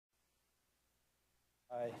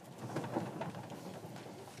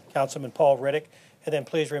Councilman Paul Riddick, and then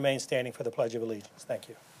please remain standing for the Pledge of Allegiance. Thank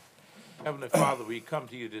you. Heavenly Father, we come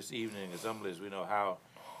to you this evening as humbly as we know how,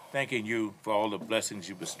 thanking you for all the blessings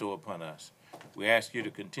you bestow upon us. We ask you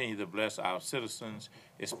to continue to bless our citizens,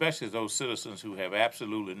 especially those citizens who have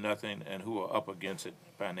absolutely nothing and who are up against it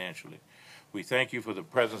financially. We thank you for the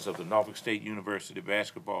presence of the Norfolk State University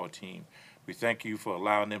basketball team. We thank you for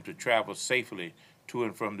allowing them to travel safely to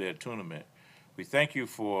and from their tournament. We thank you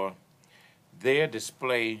for their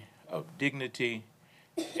display of dignity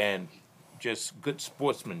and just good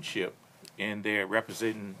sportsmanship in their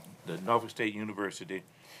representing the Norfolk State University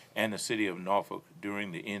and the city of Norfolk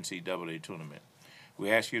during the NCAA tournament. We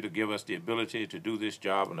ask you to give us the ability to do this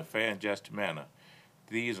job in a fair and just manner.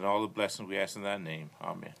 These and all the blessings we ask in thy name.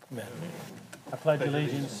 Amen. Amen. I pledge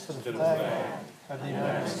allegiance to the flag of the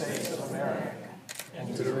United States of America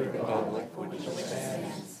and to the republic for which it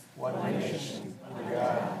stands, one nation, under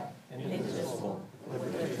God, indivisible, with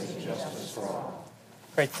liberty and justice for all.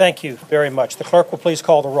 Great, thank you very much. The clerk will please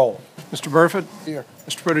call the roll. Mr. Burford? Here.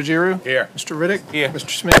 Mr. Protogiru? Here. Mr. Riddick? Here. Mr.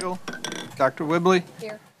 Smeagol? Dr. Whibley?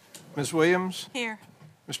 Here. Ms. Williams? Here.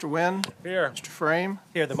 Mr. Wynn? Here. Mr. Frame?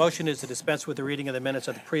 Here, the motion is to dispense with the reading of the minutes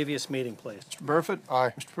of the previous meeting, please. Mr. Burford?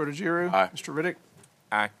 Aye. Mr. Protogiru? Aye. Mr. Riddick?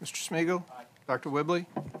 Aye. Mr. Smeagol? Aye. Dr. Whibley?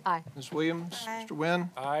 Aye. Ms. Williams? Aye. Mr.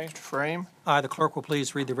 Wynn? Aye. Mr. Frame? Aye, the clerk will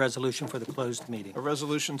please read the resolution for the closed meeting. A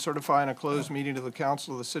resolution certifying a closed meeting of the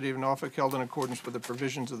Council of the City of Norfolk held in accordance with the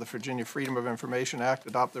provisions of the Virginia Freedom of Information Act.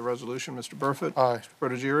 Adopt the resolution. Mr. Burford? Aye. Mr.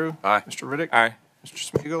 Protogiru? Aye. Mr. Riddick? Aye.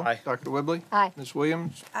 Mr. Smeagol? Aye. Dr. Whibley? Aye. Ms.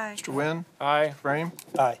 Williams? Aye. Mr. Wynn? Aye. Frame?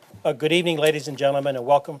 Aye. Good evening, ladies and gentlemen, and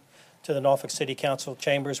welcome to the Norfolk City Council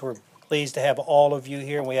chambers. We're pleased to have all of you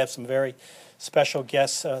here, and we have some very special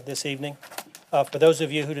guests this evening. For those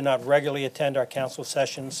of you who do not regularly attend our council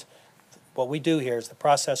sessions, what we do here is the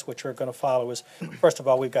process which we're going to follow is, first of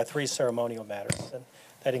all, we've got 3 ceremonial matters, and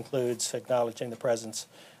that includes acknowledging the presence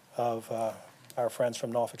of our friends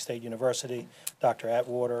from Norfolk State University, Dr.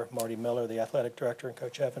 Atwater, Marty Miller, the athletic director, and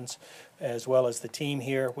Coach Evans, as well as the team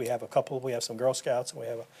here. We have some Girl Scouts, and we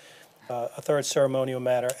have a 3rd ceremonial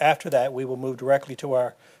matter. After that, we will move directly to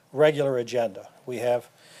our regular agenda. We have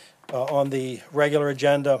on the regular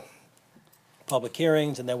agenda public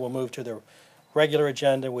hearings, and then we'll move to the regular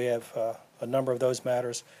agenda. We have a number of those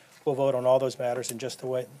matters. We'll vote on all those matters in just the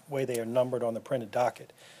way they are numbered on the printed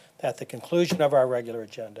docket. At the conclusion of our regular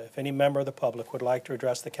agenda, if any member of the public would like to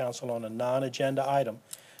address the council on a non-agenda item,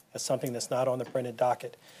 that's something that's not on the printed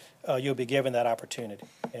docket, you'll be given that opportunity,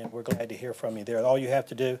 and we're glad to hear from you there. All you have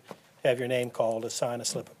to do, have your name called, is sign a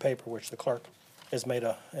slip of paper, which the clerk has made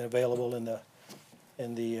available in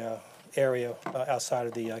the area outside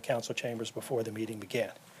of the council chambers before the meeting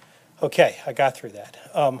began. Okay, I got through that.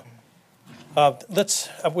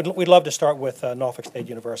 We'd love to start with Norfolk State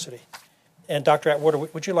University. And Dr. Atwater,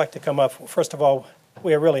 would you like to come up? First of all,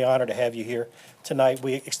 we are really honored to have you here tonight.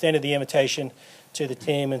 We extended the invitation to the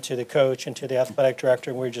team and to the coach and to the athletic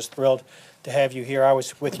director, and we're just thrilled to have you here. I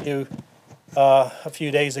was with you a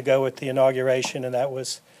few days ago at the inauguration, and that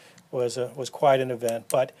was quite an event.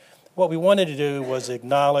 But what we wanted to do was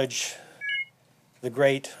acknowledge the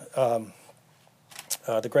great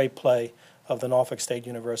play of the Norfolk State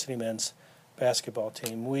University men's basketball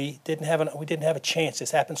team. We didn't have a chance.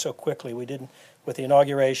 This happened so quickly. We didn't, with the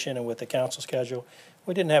inauguration and with the council schedule,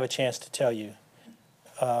 we didn't have a chance to tell you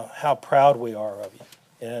how proud we are of you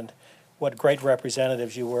and what great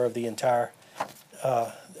representatives you were of the entire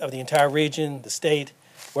region, the state,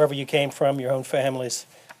 wherever you came from, your own families,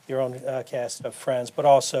 your own cast of friends, but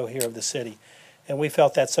also here of the city. And we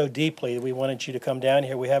felt that so deeply, we wanted you to come down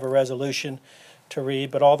here. We have a resolution to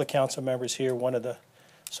read, but all the council members here wanted to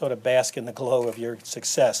sort of bask in the glow of your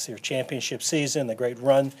success, your championship season, the great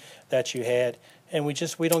run that you had. And we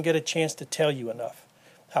don't get a chance to tell you enough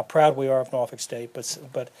how proud we are of Norfolk State,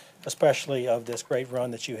 but especially of this great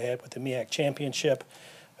run that you had with the MEAC championship.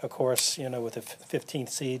 Of course, with the 15th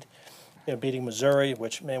seed, beating Missouri,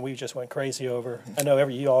 which, man, we just went crazy over. I know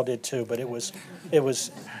you all did too, but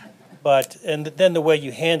and then the way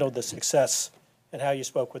you handled the success and how you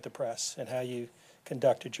spoke with the press and how you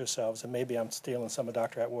conducted yourselves, and maybe I'm stealing some of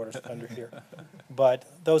Dr. Atwater's thunder here. But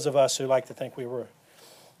those of us who like to think we were,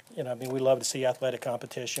 we love to see athletic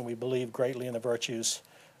competition. We believe greatly in the virtues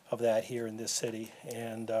of that here in this city,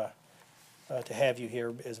 and to have you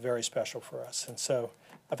here is very special for us. And so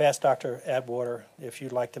I've asked Dr. Atwater if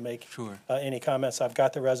you'd like to make any comments. I've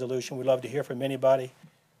got the resolution. We'd love to hear from anybody.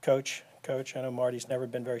 Coach, Coach. I know Marty's never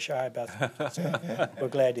been very shy about that, so we're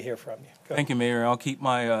glad to hear from you. Go Thank you, Mayor. I'll keep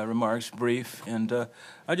my remarks brief. And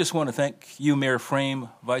I just want to thank you, Mayor Frame,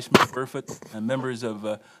 Vice Mayor Burford, and members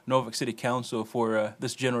of Norfolk City Council for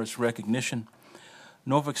this generous recognition.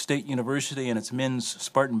 Norfolk State University and its men's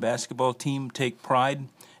Spartan basketball team take pride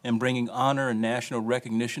in bringing honor and national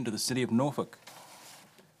recognition to the city of Norfolk.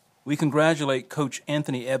 We congratulate Coach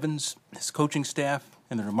Anthony Evans, his coaching staff,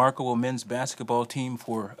 and the remarkable men's basketball team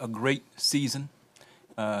for a great season,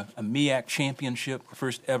 a MEAC championship, the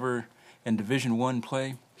first ever in Division I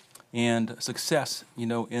play, and success,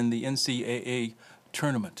 in the NCAA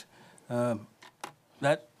tournament.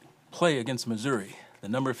 That play against Missouri, the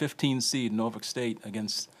number 15 seed Norfolk State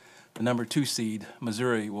against the number 2 seed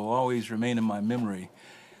Missouri, will always remain in my memory.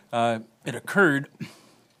 It occurred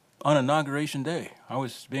on Inauguration Day. I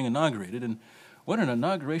was being inaugurated, and what an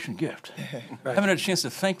inauguration gift. I haven't had a chance to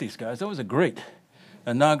thank these guys. That was a great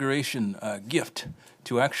inauguration gift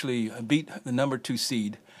to actually beat the number 2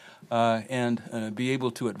 seed and be able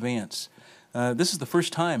to advance. This is the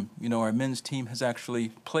first time, our men's team has actually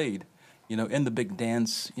played, in the big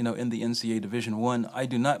dance, in the NCAA Division I. I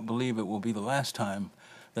do not believe it will be the last time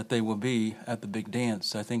that they will be at the big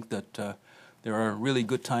dance. I think that there are really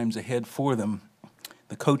good times ahead for them.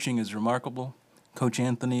 The coaching is remarkable. Coach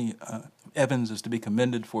Anthony Evans is to be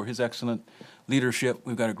commended for his excellent leadership.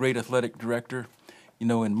 We've got a great athletic director,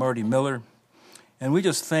 in Marty Miller. And we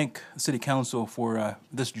just thank the City Council for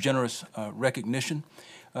this generous recognition.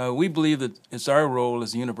 We believe that it's our role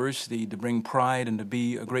as a university to bring pride and to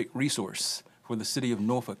be a great resource for the city of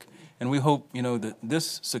Norfolk. And we hope, that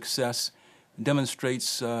this success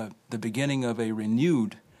demonstrates the beginning of a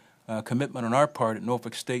renewed commitment on our part at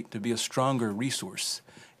Norfolk State to be a stronger resource,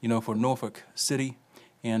 for Norfolk City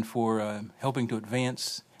and for helping to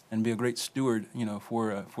advance and be a great steward,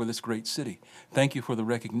 for this great city. Thank you for the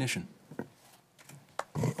recognition.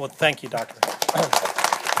 Well, thank you, Doctor.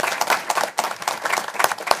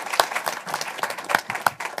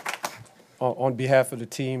 On behalf of the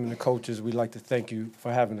team and the coaches, we'd like to thank you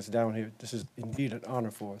for having us down here. This is indeed an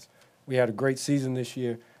honor for us. We had a great season this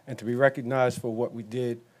year, and to be recognized for what we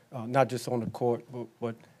did, not just on the court,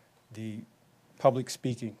 but the public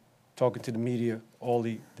speaking, talking to the media, all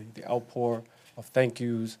the outpour of thank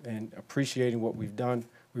yous and appreciating what we've done.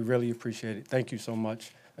 We really appreciate it. Thank you so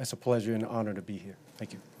much. It's a pleasure and an honor to be here.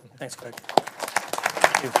 Thank you. Thanks, Coach.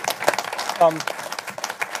 Thank you.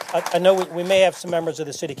 I know we may have some members of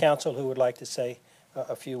the City Council who would like to say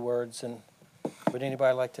a few words. And would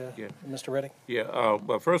anybody like to, Mr. Reddick? Yeah,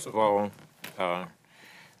 but first of all, I'd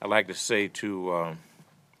like to say to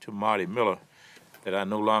Marty Miller that I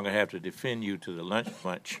no longer have to defend you to the lunch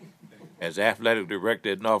bunch. As athletic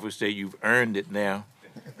director at Norfolk State, you've earned it now.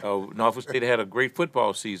 Norfolk State had a great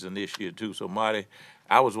football season this year, too. So, Marty,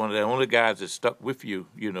 I was one of the only guys that stuck with you,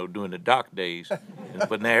 during the dark days.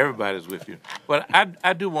 But now everybody's with you. But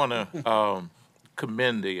I do want to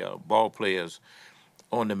commend the ball players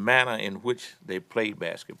on the manner in which they played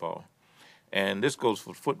basketball. And this goes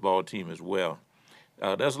for the football team as well.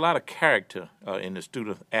 There's a lot of character in the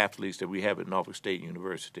student athletes that we have at Norfolk State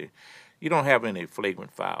University. You don't have any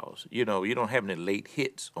flagrant fouls. You don't have any late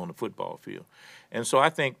hits on the football field. And so I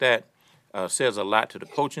think that says a lot to the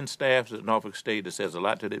coaching staffs at Norfolk State. It says a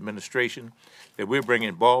lot to the administration that we're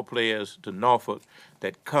bringing ball players to Norfolk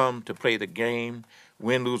that come to play the game,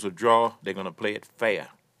 win, lose, or draw. They're going to play it fair.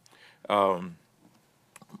 Charles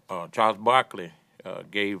Barkley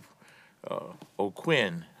gave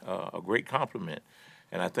O'Quinn a great compliment.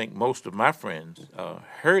 And I think most of my friends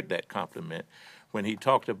heard that compliment when he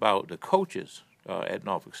talked about the coaches at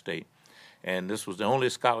Norfolk State. And this was the only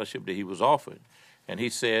scholarship that he was offered. And he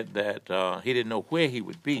said that he didn't know where he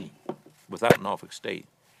would be without Norfolk State.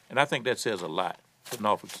 And I think that says a lot to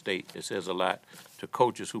Norfolk State. It says a lot to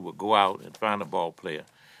coaches who will go out and find a ball player.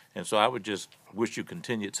 And so I would just wish you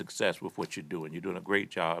continued success with what you're doing. You're doing a great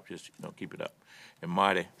job. Just keep it up. And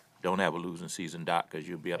Marty, don't have a losing season, Doc, because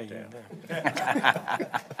you'll be up there.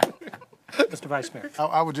 Mr. Vice Mayor.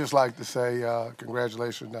 I would just like to say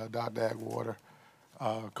congratulations, Dr. Agwater,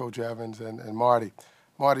 Coach Evans, and Marty.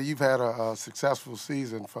 Marty, you've had a successful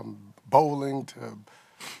season from bowling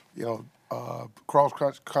to,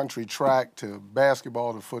 cross-country track to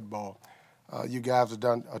basketball to football. You guys have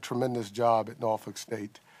done a tremendous job at Norfolk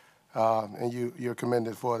State, and you're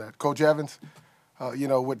commended for that. Coach Evans,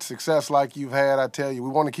 with success like you've had, I tell you, we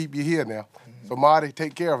want to keep you here now. So, Marty,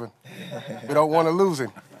 take care of him. We don't want to lose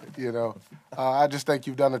him, I just think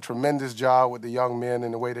you've done a tremendous job with the young men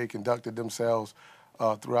and the way they conducted themselves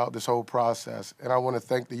throughout this whole process. And I want to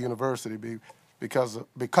thank the university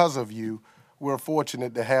because of you. we're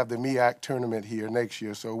fortunate to have the MEAC tournament here next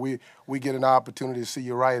year. So we get an opportunity to see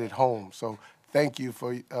you right at home. So thank you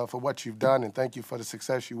for what you've done, and thank you for the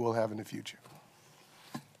success you will have in the future.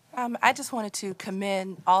 I just wanted to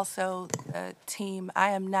commend also the team.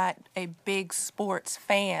 I am not a big sports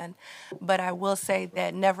fan, but I will say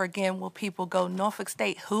that never again will people go Norfolk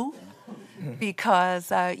State who?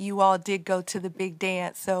 Because you all did go to the big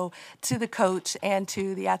dance. So to the coach and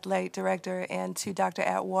to the athletic director and to Dr.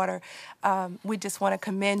 Atwater, we just want to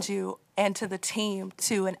commend you and to the team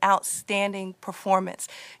to an outstanding performance.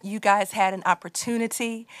 You guys had an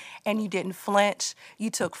opportunity and you didn't flinch. You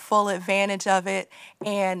took full advantage of it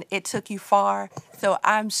and it took you far. So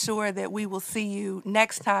I'm sure that we will see you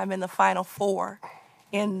next time in the Final Four.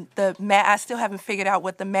 I still haven't figured out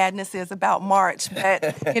what the madness is about March,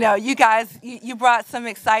 but you guys, you brought some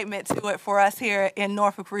excitement to it for us here in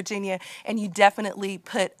Norfolk, Virginia, and you definitely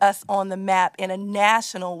put us on the map in a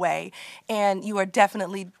national way, and you are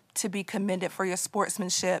definitely to be commended for your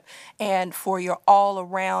sportsmanship and for your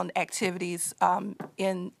all-around activities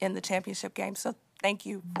in the championship game. So thank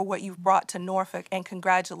you for what you've brought to Norfolk, and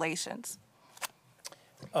congratulations.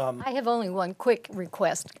 I have only one quick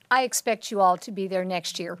request. I expect you all to be there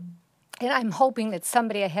next year, and I'm hoping that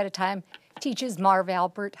somebody ahead of time teaches Marv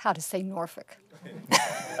Albert how to say Norfolk.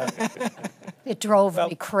 It drove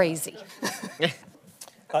me crazy.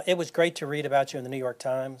 It was great to read about you in the New York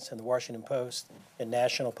Times and the Washington Post and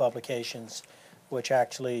national publications, which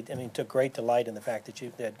actually, took great delight in the fact that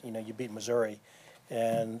you beat Missouri,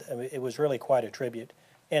 and it was really quite a tribute,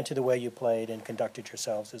 and to the way you played and conducted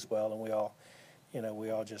yourselves as well, and we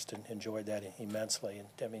all just enjoyed that immensely.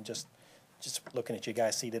 And just looking at you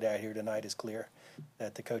guys seated out here tonight is clear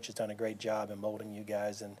that the coach has done a great job in molding you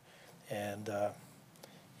guys and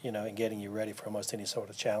getting you ready for almost any sort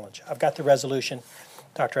of challenge. I've got the resolution,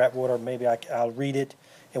 Dr. Atwater. Maybe I'll read it,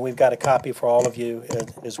 and we've got a copy for all of you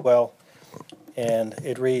as well. And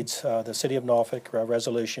it reads, the City of Norfolk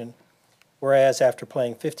resolution. Whereas after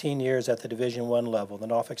playing 15 years at the Division I level, the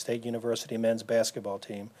Norfolk State University men's basketball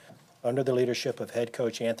team, under the leadership of head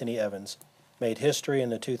coach Anthony Evans, made history in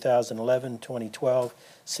the 2011-2012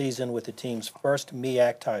 season with the team's first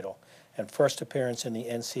MEAC title and first appearance in the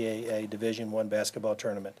NCAA Division I basketball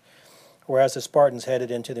tournament. Whereas the Spartans headed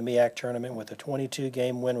into the MEAC tournament with a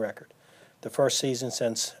 22-game win record, the first season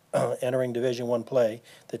since entering Division I play,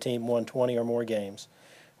 the team won 20 or more games.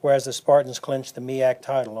 Whereas the Spartans clinched the MEAC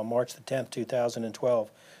title on March the 10th, 2012,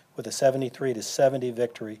 with a 73-70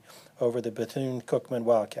 victory over the Bethune-Cookman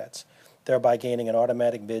Wildcats, thereby gaining an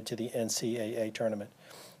automatic bid to the NCAA tournament.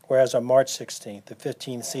 Whereas on March 16th, the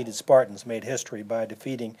 15th-seeded Spartans made history by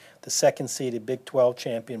defeating the second-seeded Big 12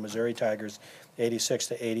 champion Missouri Tigers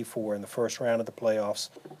 86-84 in the first round of the playoffs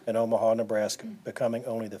in Omaha, Nebraska, becoming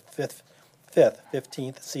only the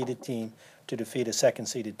 15th-seeded team to defeat a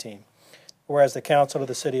second-seeded team. Whereas the Council of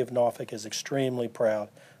the City of Norfolk is extremely proud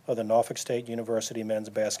of the Norfolk State University men's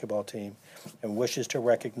basketball team and wishes to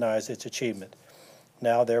recognize its achievement.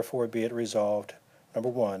 Now, therefore, be it resolved, number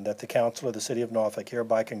one, that the Council of the City of Norfolk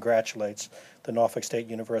hereby congratulates the Norfolk State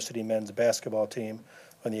University men's basketball team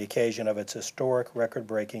on the occasion of its historic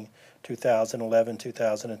record-breaking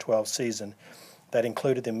 2011-2012 season that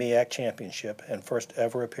included the MEAC championship and first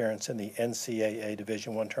ever appearance in the NCAA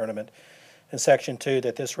Division I tournament. In Section 2,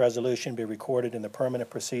 that this resolution be recorded in the permanent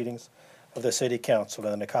proceedings of the City Council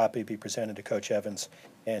and a copy be presented to Coach Evans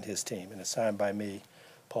and his team. And it's signed by me,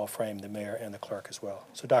 Paul Frame, the mayor, and the clerk as well.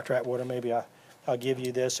 So, Dr. Atwater, maybe I'll give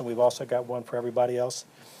you this, and we've also got one for everybody else.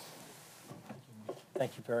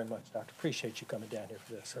 Thank you very much, Doctor. Appreciate you coming down here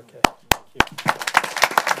for this. Okay. Thank you.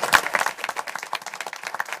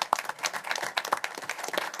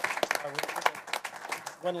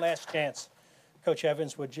 One last chance. Coach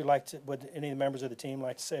Evans, would any of the members of the team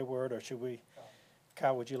like to say a word, or should we?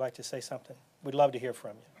 Kyle, would you like to say something? We'd love to hear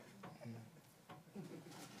from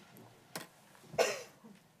you.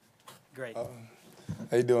 Great. How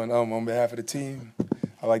you doing? On behalf of the team,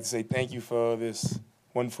 I'd like to say thank you for this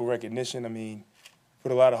wonderful recognition.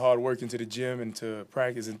 Put a lot of hard work into the gym and to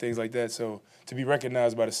practice and things like that. So to be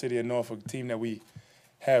recognized by the City of Norfolk, team that we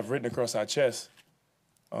have written across our chest,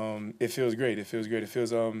 it feels great. It feels great. It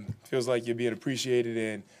feels like you're being appreciated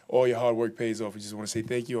and all your hard work pays off. We just want to say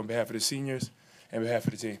thank you on behalf of the seniors and on behalf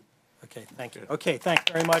of the team. Okay, thank you. Okay, thanks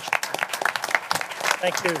very much.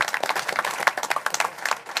 Thank you.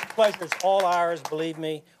 Pleasure's all ours, believe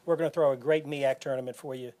me. We're going to throw a great MEAC tournament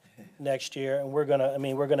for you next year, and we're going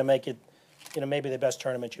to make it, maybe the best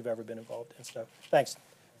tournament you've ever been involved in. So, thanks.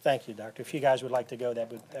 Thank you, Doctor. If you guys would like to go,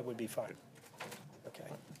 that would be fine. Okay.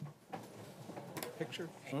 Picture?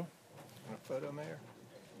 And a photo, Mayor?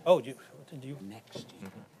 Oh, did you? Next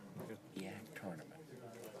year, the actor.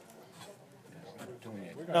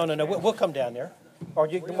 No, we'll come down there. Or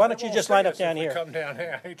why don't you just line up down here? Come down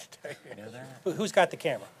here, I hate to take it. Who's got the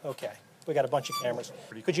camera? Okay, we got a bunch of cameras.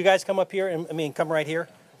 Could you guys come up here, come right here,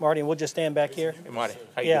 Marty, and we'll just stand back here? Hey, Marty,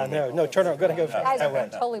 how you Yeah, doing? no, turn around, go Guys that are way.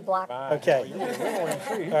 totally blocked. Okay. All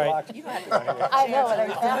right, I know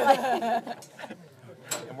it.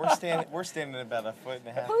 And we're standing about a foot and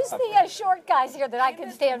a half. Who's the short guys here that I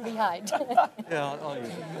can stand behind? Yeah, I'll use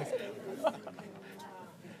it.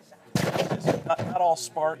 Not all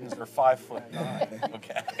Spartans are 5'9".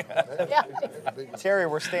 Okay. Yeah. Terry,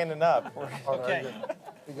 we're standing up. okay.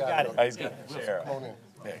 Got it. He's got the chair.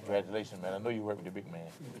 Yeah, congratulations, man. I know you work with the big man.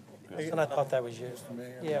 And I thought that was you.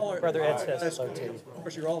 Yeah, Brother Ed says hello to you. Of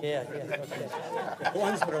course, you're all Yeah, okay. the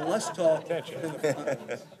ones that are less tall in the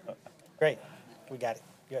front. Great, we got it,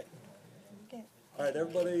 good. All right,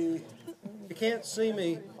 everybody, you can't see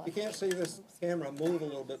me. You can't see this camera. Move a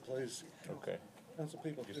little bit, please. Okay. Council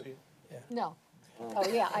people. No. Oh,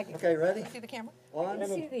 yeah, I can Okay, ready? See the camera? One,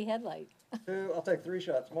 see the headlight. two, I'll take 3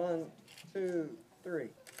 shots. 1, 2, 3.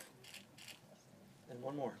 And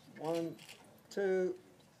one more. 1, 2,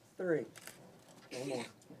 3. One more.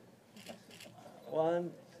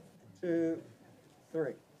 1, 2,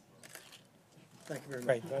 3. Thank you very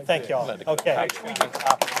much. Great, thank y'all, okay.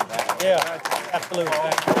 Yeah, absolutely.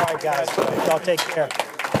 All right, guys, y'all take care.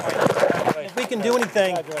 If we can do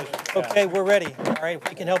anything, okay, we're ready. All right, if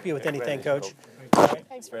we can help you with anything, Coach.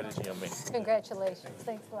 Thanks for Congratulations, young man. Congratulations.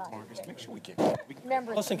 Thanks a lot. Make sure we get.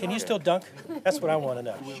 Remember, Listen, can you still dunk? That's what I want to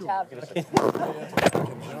know. good job.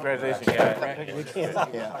 Congratulations, guys. We can't.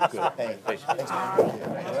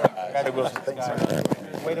 Hey, Wilson.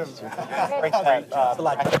 Way to break It's that. a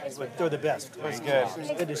lot. They're the best. It's good.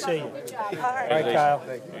 Good to see you. All right, Kyle,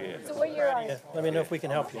 So what year are you? let me know if we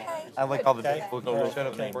can help you. I like all the Okay. people No, who look,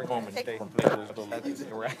 go bring home and stay from places.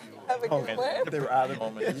 They were out of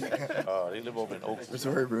Home and, they live over in Oak. It's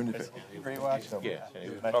already ruined it. Pretty much. Yeah, and he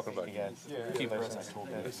was talking about you. Keep us.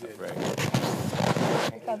 Right.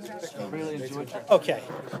 Okay.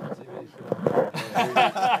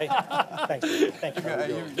 Hey, thanks, thank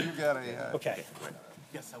you. You got a. Okay.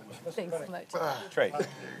 Thanks so much.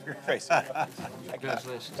 Tracy.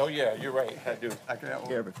 Oh, yeah, you're right. I do.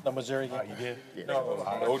 The Missouri game. You did? No,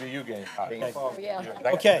 the ODU game. Yeah.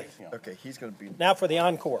 Okay, Okay, he's gonna be. now for the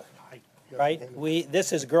encore, right?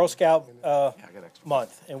 This is Girl Scout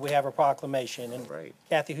month, and we have a proclamation. And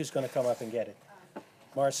Kathy, who's going to come up and get it?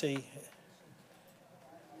 Marcy?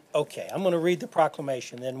 Okay, I'm going to read the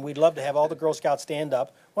proclamation. Then we'd love to have all the Girl Scouts stand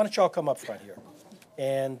up. Why don't y'all come up front here?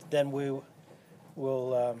 And then we'll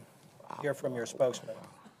hear from your spokesman.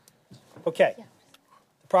 Okay.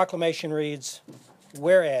 The proclamation reads,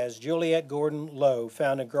 whereas Juliet Gordon Lowe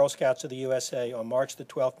founded Girl Scouts of the USA on March the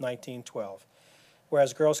 12th, 1912.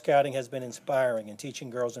 Whereas Girl Scouting has been inspiring and teaching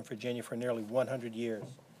girls in Virginia for nearly 100 years.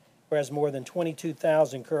 Whereas more than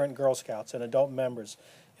 22,000 current Girl Scouts and adult members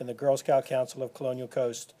in the Girl Scout Council of Colonial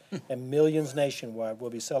Coast and millions nationwide will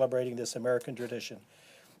be celebrating this American tradition.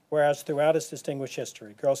 Whereas throughout its distinguished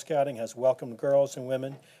history, Girl Scouting has welcomed girls and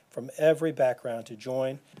women from every background to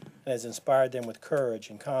join and has inspired them with courage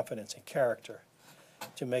and confidence and character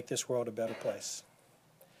to make this world a better place.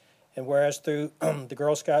 And whereas through the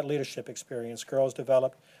Girl Scout leadership experience, girls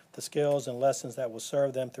develop the skills and lessons that will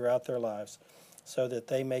serve them throughout their lives so that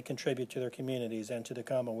they may contribute to their communities and to the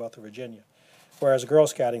Commonwealth of Virginia. Whereas Girl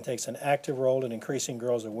Scouting takes an active role in increasing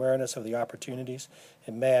girls' awareness of the opportunities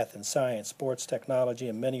in math and science, sports, technology,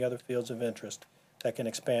 and many other fields of interest that can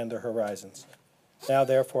expand their horizons. Now,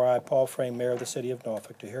 therefore, I, Paul Frame, Mayor of the City of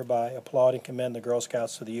Norfolk, do hereby applaud and commend the Girl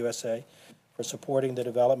Scouts of the USA for supporting the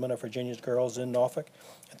development of Virginia's girls in Norfolk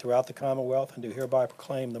and throughout the Commonwealth, and do hereby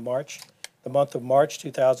proclaim the month of March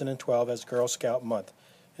 2012 as Girl Scout Month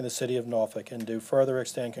in the City of Norfolk, and do further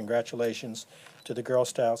extend congratulations to the Girl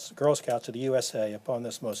Scouts of the USA upon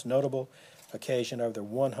this most notable occasion of their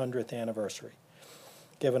 100th anniversary.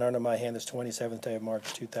 Given under my hand this 27th day of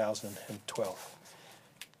March 2012.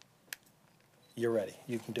 You're ready.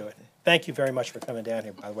 You can do it. Thank you very much for coming down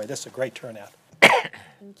here, by the way. This is a great turnout.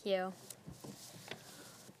 Thank you.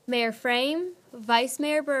 Mayor Frame, Vice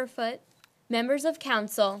Mayor Burfoot, members of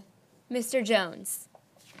council, Mr. Jones.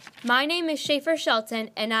 My name is Schaefer Shelton,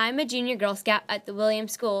 and I'm a junior Girl Scout at the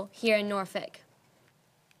Williams School here in Norfolk.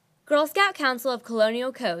 Girl Scout Council of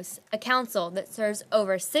Colonial Coast, a council that serves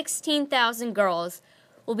over 16,000 girls,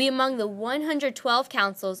 will be among the 112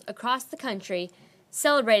 councils across the country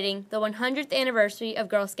celebrating the 100th anniversary of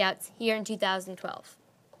Girl Scouts here in 2012.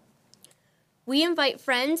 We invite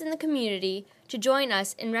friends in the community to join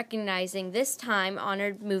us in recognizing this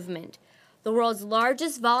time-honored movement, the world's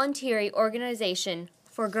largest voluntary organization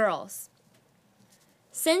for girls.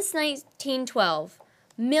 Since 1912,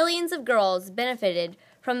 millions of girls benefited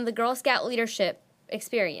from the Girl Scout leadership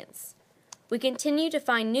experience. We continue to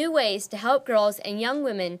find new ways to help girls and young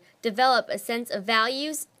women develop a sense of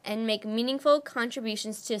values and make meaningful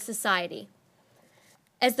contributions to society.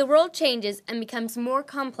 As the world changes and becomes more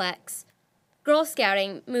complex, Girl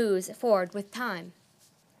Scouting moves forward with time.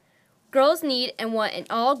 Girls need and want an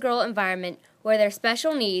all-girl environment where their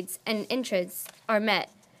special needs and interests are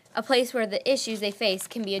met, a place where the issues they face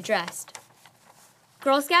can be addressed.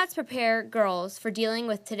 Girl Scouts prepare girls for dealing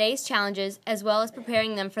with today's challenges as well as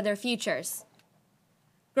preparing them for their futures.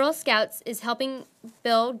 Girl Scouts is helping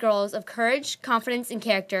build girls of courage, confidence, and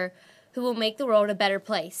character who will make the world a better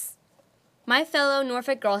place. My fellow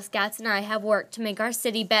Norfolk Girl Scouts and I have worked to make our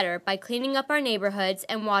city better by cleaning up our neighborhoods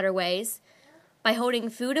and waterways, by holding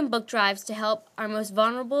food and book drives to help our most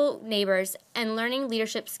vulnerable neighbors, and learning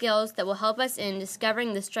leadership skills that will help us in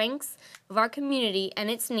discovering the strengths of our community and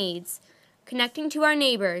its needs, connecting to our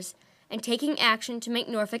neighbors, and taking action to make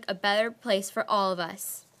Norfolk a better place for all of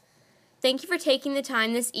us. Thank you for taking the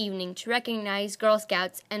time this evening to recognize Girl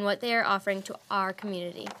Scouts and what they are offering to our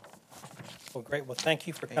community. Well, great. Well, thank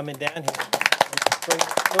you for coming down here.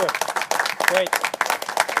 Great.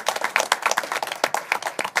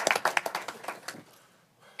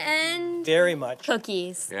 And Very much.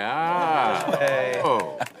 cookies. Yeah.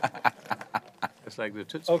 Oh. It's like the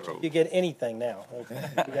Tootsie Okay, Roll. you get anything now. Okay.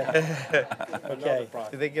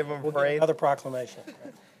 Do they give them We'll a get parade? another proclamation.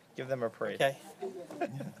 Give them a parade. Okay.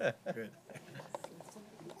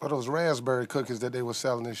 Well, those raspberry cookies that they were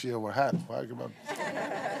selling this year were hot.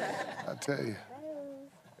 I tell you.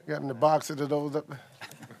 Got in the boxes of those up.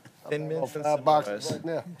 Thin Mints and 5 boxes Samoas. right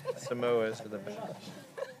now. Samoas are the best.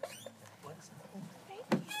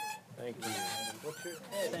 Thank you.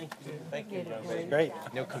 Thank you. Great.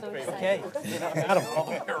 No cookies. Okay. Got 'em.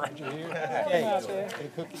 Okay.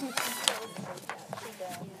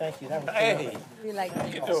 Thank you. That was Hey, We like how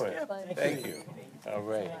you doing? Thank you. All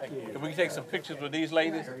right. Can we take some pictures with these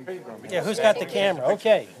ladies? Yeah, who's got the camera?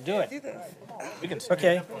 Okay, do it. We can.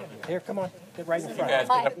 Okay. Here, come on. Get right in You front. guys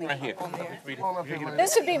get up right here. Come on, sweetie.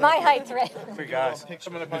 This would be my height threat. Three guys.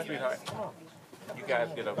 Come on up here, sweetheart. You guys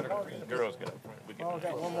get up front. Girls get up front. We can.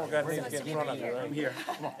 One more guy needs to get in front of you right here.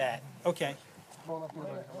 That. Okay. I'm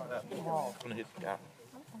gonna hit the guy.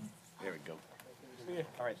 There we go.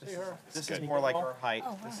 All right, this is more like her height.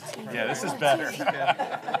 Yeah, this is better.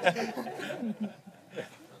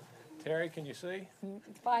 Terry, can you see?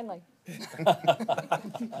 Finally.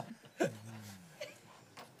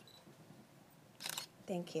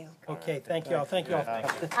 Thank you. Okay, thank you all. Thank you all.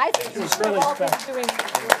 I think you should have all been doing.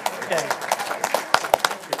 Okay.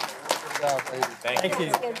 Thank you. Thank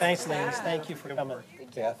you. Thanks, ladies. Thank you for coming.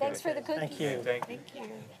 Thanks for the cookies. Thank you. Thank you.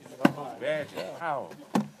 Badge. Wow.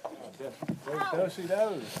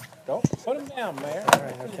 Don't put them down, Mayor. All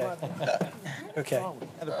right, okay. Okay.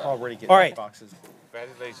 They're already getting All right. boxes.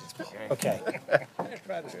 Congratulations, gang. Okay.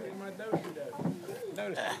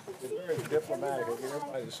 Notice it's very diplomatic.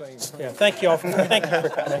 Everybody's the same. Yeah, thank you all for coming.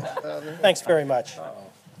 Thanks very much.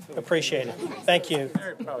 Appreciate it. Thank you.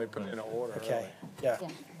 Probably put in order. Okay, yeah.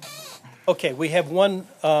 Okay, we have one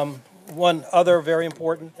other very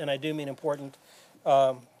important, and I do mean important,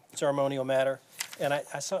 ceremonial matter. And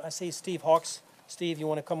I see Steve Hawks. Steve, you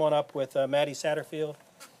want to come on up with Maddie Satterfield,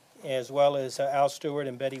 as well as Al Stewart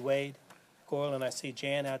and Betty Wade Goyle, and I see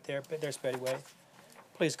Jan out there. But there's Betty Wade.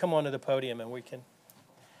 Please come onto the podium, and we can.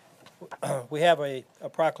 We have a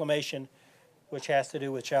proclamation which has to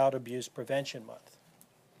do with Child Abuse Prevention Month.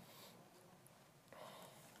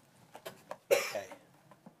 Okay.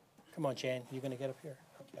 Come on, Jan. You going to get up here?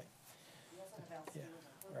 Okay. Yeah.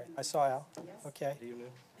 All right. I saw Al. Okay.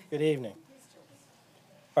 Good evening.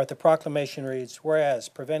 All right, the proclamation reads, whereas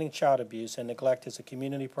preventing child abuse and neglect is a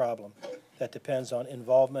community problem that depends on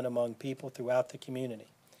involvement among people throughout the community.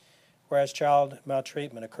 Whereas child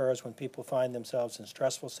maltreatment occurs when people find themselves in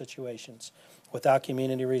stressful situations without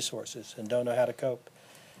community resources and don't know how to cope.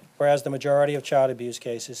 Whereas the majority of child abuse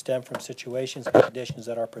cases stem from situations and conditions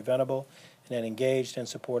that are preventable in an engaged and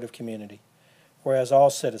supportive community. Whereas all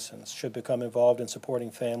citizens should become involved in supporting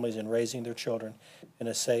families and raising their children in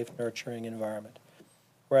a safe, nurturing environment.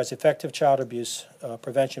 Whereas effective child abuse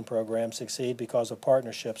prevention programs succeed because of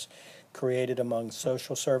partnerships created among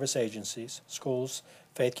social service agencies, schools,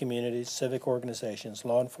 faith communities, civic organizations,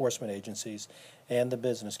 law enforcement agencies, and the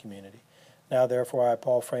business community. Now, therefore, I,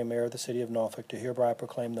 Paul Frame, Mayor of the City of Norfolk, do hereby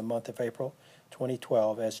proclaim the month of April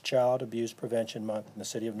 2012 as Child Abuse Prevention Month in the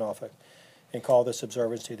City of Norfolk, and call this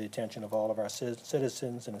observance to the attention of all of our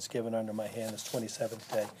citizens, and it's given under my hand this 27th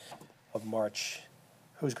day of March.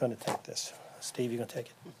 Who's going to take this? Steve, you going to take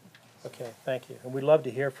it? Okay, thank you. And we'd love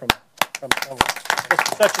to hear from someone.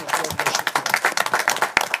 It's such an important issue.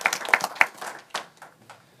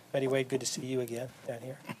 Betty Wade, good to see you again down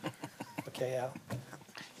here. Okay, Al.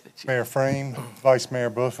 Mayor Frame, Vice Mayor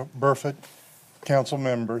Burford, council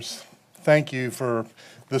members, thank you for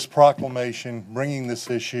this proclamation bringing this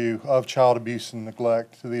issue of child abuse and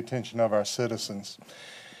neglect to the attention of our citizens.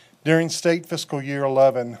 During state fiscal year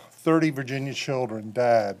 11, 30 Virginia children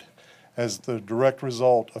died as the direct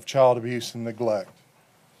result of child abuse and neglect.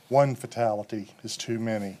 One fatality is too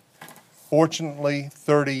many. Fortunately,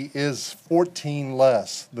 30 is 14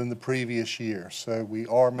 less than the previous year, so we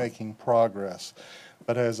are making progress.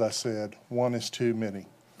 But as I said, one is too many.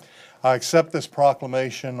 I accept this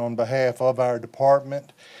proclamation on behalf of our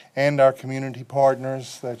department and our community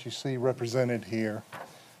partners that you see represented here,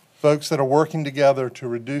 folks that are working together to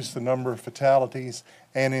reduce the number of fatalities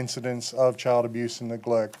and incidents of child abuse and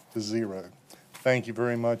neglect to zero. Thank you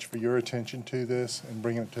very much for your attention to this and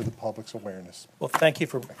bringing it to the public's awareness. Well, thank you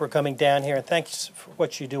for coming down here, and thanks for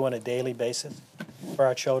what you do on a daily basis for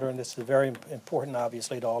our children. This is very important,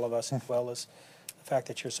 obviously, to all of us, as well as the fact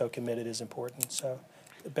that you're so committed is important. So,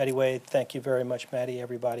 Betty Wade, thank you very much. Maddie,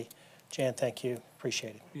 everybody. Jan, thank you.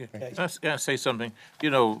 Appreciate it. Yeah. Okay. Can I say something? You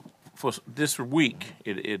know, for this week,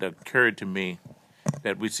 it occurred to me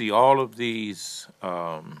that we see all of these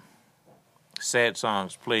sad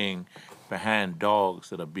songs playing behind dogs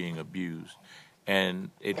that are being abused. And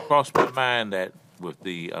it crossed my mind that with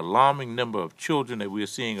the alarming number of children that we're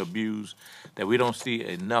seeing abused, that we don't see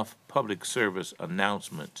enough public service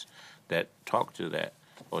announcements that talk to that,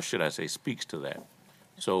 or should I say speaks to that.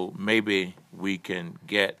 So maybe we can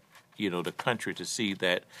get, the country to see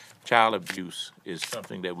that child abuse is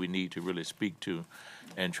something that we need to really speak to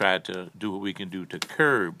and try to do what we can do to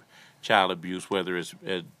curb child abuse, whether it's,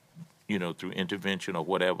 through intervention or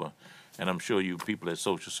whatever. And I'm sure you people at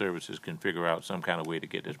social services can figure out some kind of way to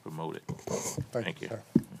get this promoted. Thank you. Sir.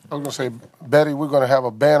 I was going to say, Betty, we're going to have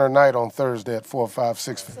a banner night on Thursday at 4, 5,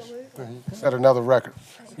 6. Set another record.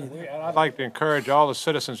 I'd like to encourage all the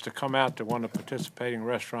citizens to come out to one of the participating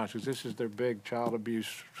restaurants, because this is their big child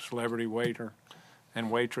abuse celebrity waiter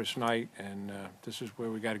and waitress night, and this is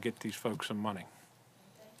where we got to get these folks some money.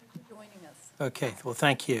 Thank you for joining us. Okay, well,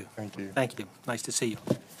 thank you. Thank you. Thank you. Nice to see you.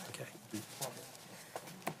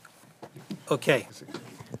 Okay.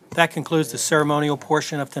 That concludes the ceremonial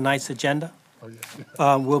portion of tonight's agenda.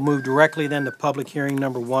 We'll move directly then to public hearing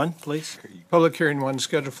number 1, please. Public hearing 1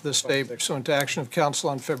 scheduled for this day pursuant to action of council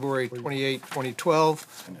on February 28,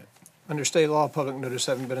 2012. Under state law, public notice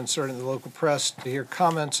having been inserted in the local press to hear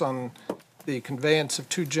comments on the conveyance of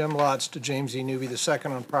 2 gym lots to James E. Newby II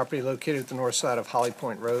on property located at the north side of Holly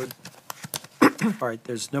Point Road. All right,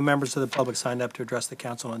 there's no members of the public signed up to address the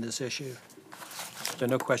council on this issue. If there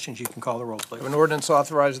are no questions, you can call the roll, please. An ordinance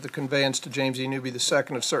authorizes the conveyance to James E. Newby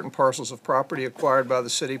II of certain parcels of property acquired by the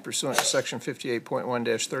city pursuant to Section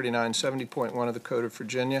 58.1-3970.1 of the Code of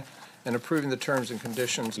Virginia, and approving the terms and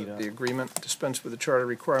conditions of the agreement. Dispense with the charter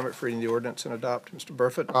requirement for reading the ordinance and adopt. Mr.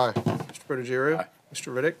 Burford? Aye. Mr. Protogiru? Aye.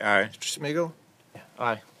 Mr. Riddick? Aye. Mr. Smigiel?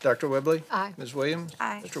 Aye. Dr. Whibley? Aye. Ms. Williams?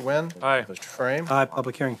 Aye. Mr. Wynn? Aye. Mr. Frame? Aye,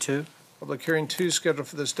 public hearing 2. Public hearing 2 scheduled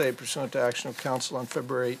for this day pursuant to action of council on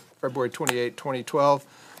February 28, 2012,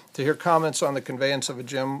 to hear comments on the conveyance of a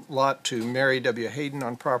gym lot to Mary W. Hayden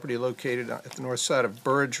on property located at the north side of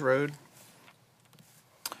Burrage Road.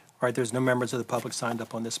 All right, there's no members of the public signed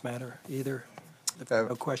up on this matter either. If there are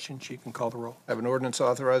no questions, you can call the roll. I have an ordinance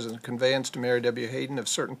authorizing the conveyance to Mary W. Hayden of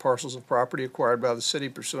certain parcels of property acquired by the city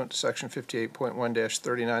pursuant to Section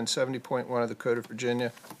 58.1-3970.1 of the Code of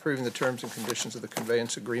Virginia, approving the terms and conditions of the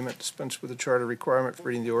conveyance agreement. Dispense with the charter requirement for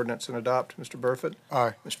reading the ordinance and adopt. Mr. Burford?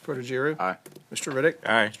 Aye. Mr. Protogiru? Aye. Mr. Riddick?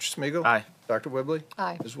 Aye. Mr. Smigiel? Aye. Dr. Whibley?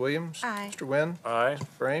 Aye. Ms. Williams? Aye. Mr. Wynn? Aye. Mr.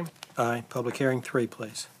 Frame? Aye, public hearing 3,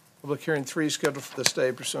 please. Public hearing 3 scheduled for this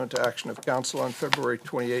day pursuant to action of council on February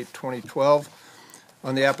 28, 2012,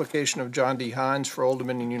 on the application of John D. Hines for Old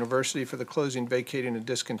Dominion University for the closing, vacating, and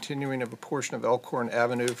discontinuing of a portion of Elkhorn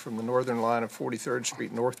Avenue from the northern line of 43rd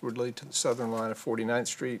Street northwardly to the southern line of 49th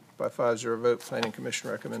Street. By 5-0 vote, Planning Commission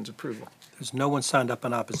recommends approval. There's no one signed up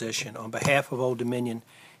in opposition. On behalf of Old Dominion,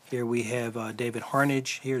 here we have David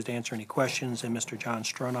Harnage here to answer any questions, and Mr. John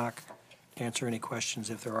Stronach to answer any questions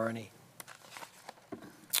if there are any.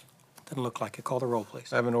 Doesn't look like it. Call the roll,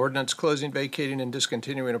 please. I have an ordinance closing, vacating, and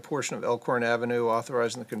discontinuing a portion of Elkhorn Avenue,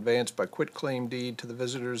 authorizing the conveyance by quitclaim deed to the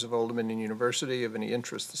visitors of Old Dominion University of any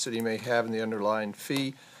interest the city may have in the underlying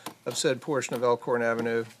fee of said portion of Elkhorn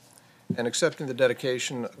Avenue, and accepting the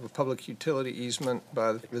dedication of a public utility easement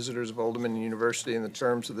by the visitors of Old Dominion University in the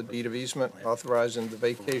terms of the deed of easement, authorizing the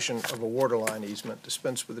vacation of a waterline easement.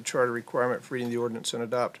 Dispense with the charter requirement for reading the ordinance and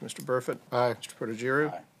adopt. Mr. Burford? Aye. Mr.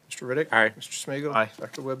 Protogiru? Aye. Mr. Riddick. Aye. Mr. Smigiel. Aye.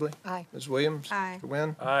 Dr. Whibley. Aye. Ms. Williams. Aye. Mr.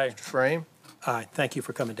 Wynn. Aye. Mr. Frame. Aye. Thank you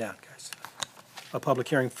for coming down, guys. Public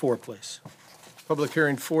hearing 4, please. Public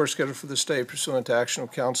hearing 4 scheduled for this day pursuant to action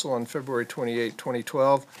of council on February 28,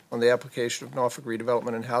 2012, on the application of Norfolk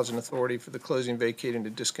Redevelopment and Housing Authority for the closing, vacating,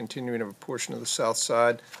 and discontinuing of a portion of the south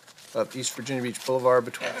side of East Virginia Beach Boulevard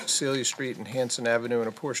between Cecelia Street and Hansen Avenue, and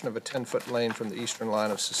a portion of a 10-foot lane from the eastern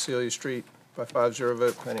line of Cecelia Street. By 5-0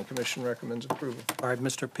 vote, Planning Commission recommends approval. All right,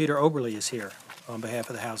 Mr. Peter Oberle is here on behalf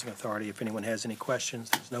of the Housing Authority. If anyone has any questions,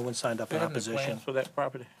 there's no one signed up in opposition. Plans for that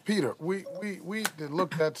property? Peter, we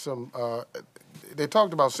looked at some, they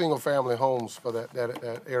talked about single-family homes for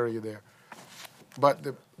that area there. But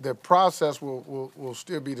the process will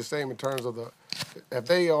still be the same in terms of have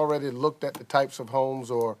they already looked at the types of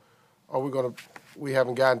homes, or are we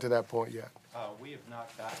haven't gotten to that point yet? We have not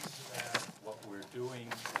gotten to that. What we're doing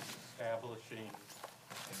is establishing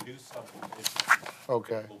a new subdivision.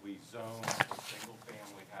 Okay. That will be zoned for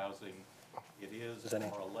single-family housing. It is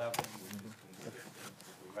R11, which is consistent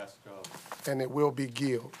with the rest of. And it will be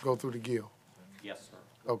go through the GIL? Yes, sir.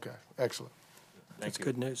 Okay, excellent. That's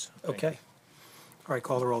good news. Okay. All right,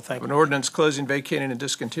 call the roll. Thank An you. ordinance closing, vacating, and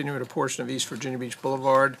discontinuing a portion of East Virginia Beach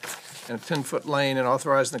Boulevard and a 10-foot lane, and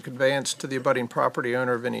authorizing the conveyance to the abutting property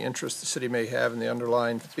owner of any interest the city may have in the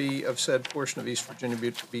underlying fee of said portion of East Virginia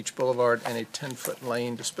Beach Boulevard and a 10-foot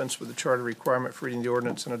lane. Dispense with the charter requirement for reading the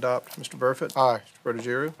ordinance and adopt. Mr. Burford? Aye. Mr.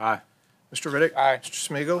 Protogiru? Aye. Mr. Riddick? Aye. Mr.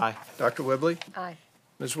 Smigiel, Aye. Dr. Whibley? Aye.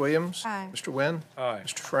 Ms. Williams? Aye. Mr. Wynn? Aye.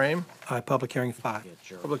 Mr. Frame? Aye. Public hearing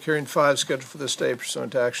 5. Public hearing 5 scheduled for this day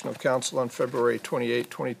pursuant to action of council on February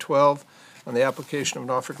 28, 2012, on the application of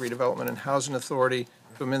Norfolk Redevelopment and Housing Authority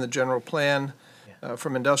to amend the general plan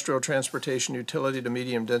from industrial transportation utility to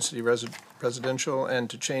medium-density residential, and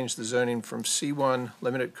to change the zoning from C1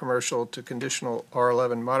 limited commercial to conditional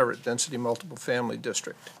R11 moderate-density multiple-family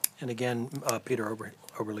district. And again, Peter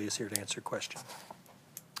Oberle is here to answer questions.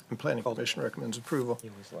 And Planning Commission recommends approval.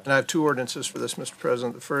 And I have 2 ordinances for this, Mr.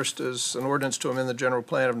 President. The first is an ordinance to amend the General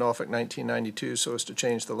Plan of Norfolk 1992 so as to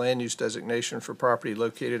change the land use designation for property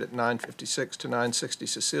located at 956 to 960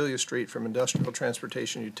 Cecelia Street from industrial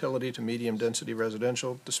transportation utility to medium-density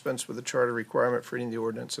residential. Dispense with the charter requirement for reading the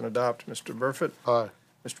ordinance and adopt. Mr. Burford? Aye.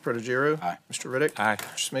 Mr. Protogiru? Aye. Mr. Riddick? Aye.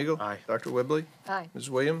 Mr. Smigiel, Aye. Dr. Whibley? Aye. Ms.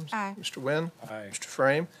 Williams? Aye. Mr. Wynn? Aye. Mr.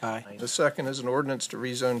 Frame? Aye. The second is an ordinance to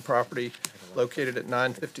rezone property located at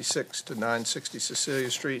 956 to 960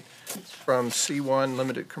 Cecilia Street from C1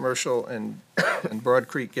 Limited Commercial and Broad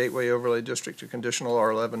Creek Gateway Overlay District to conditional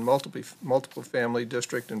R11 multiple family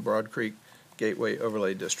district and Broad Creek Gateway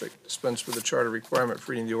Overlay District. Dispense with the charter requirement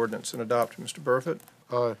for reading the ordinance and adopt. Mr. Burford?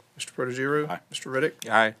 Aye. Mr. Protogiru? Aye. Mr. Riddick?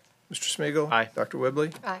 Aye. Mr. Smigiel, Aye. Dr.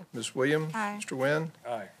 Whibley? Aye. Ms. Williams? Aye. Mr. Wynn?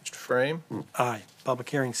 Aye. Mr. Frame? Aye. Public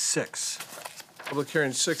hearing 6. Public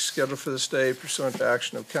hearing 6 scheduled for this day pursuant to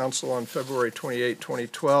action of council on February 28,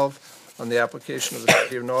 2012, on the application of the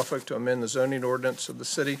City of Norfolk to amend the zoning ordinance of the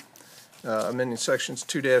city, amending sections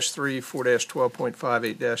 2-3, 4-12.5,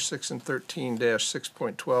 8-6, and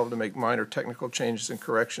 13-6.12 to make minor technical changes and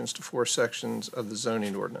corrections to 4 sections of the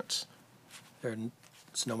zoning ordinance.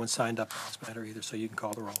 There's no one signed up on this matter either, so you can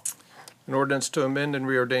call the roll. An ordinance to amend and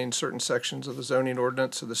reordain certain sections of the zoning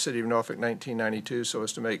ordinance of the City of Norfolk 1992 so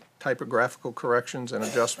as to make typographical corrections and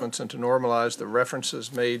adjustments and to normalize the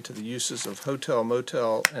references made to the uses of hotel,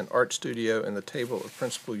 motel, and art studio in the table of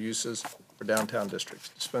principal uses for downtown districts.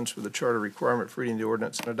 Dispense with the charter requirement for reading the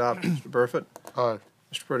ordinance and adopt. Mr. Burford? Aye.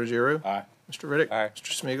 Mr. Protogiru? Aye. Mr. Riddick? Aye.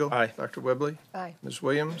 Mr. Smigiel, Aye. Dr. Whibley? Aye. Ms.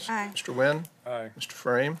 Williams? Aye. Mr. Wynn? Aye. Mr.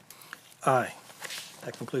 Frame? Aye.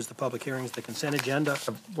 That concludes the public hearings. The consent agenda.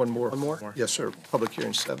 One more. One more? Yes, sir. Public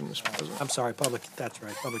hearing 7, Mr. President. I'm sorry, that's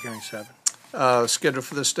right, public hearing 7. Scheduled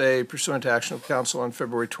for this day pursuant to action of council on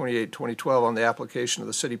February 28, 2012, on the application of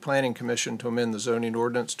the City Planning Commission to amend the zoning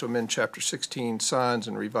ordinance, to amend Chapter 16 signs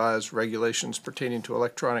and revise regulations pertaining to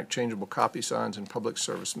electronic changeable copy signs and public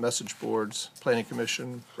service message boards. Planning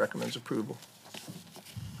Commission recommends approval.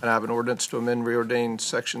 And I have an ordinance to amend and reordain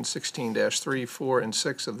Section 16-3, 4, and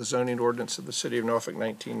 6 of the zoning ordinance of the City of Norfolk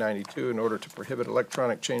 1992 in order to prohibit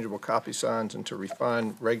electronic changeable copy signs and to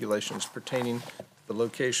refine regulations pertaining to the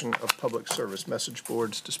location of public service message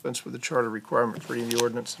boards. Dispense with the charter requirement for reading the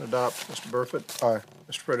ordinance and adopt. Mr. Burford? Aye.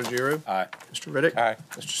 Mr. Protogiru? Aye. Mr. Riddick? Aye.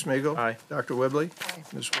 Mr. Smigiel, Aye. Dr. Whibley? Aye.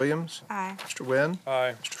 Ms. Williams? Aye. Mr. Wynn?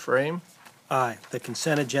 Aye. Mr. Frame? Aye. The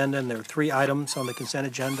consent agenda, and there are 3 items on the consent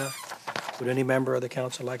agenda. Would any member of the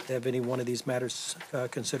council like to have any one of these matters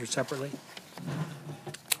considered separately?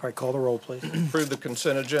 All right, call the roll, please. Approve the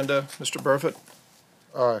consent agenda. Mr. Burford?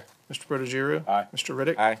 Aye. Mr. Protogiru? Aye. Mr.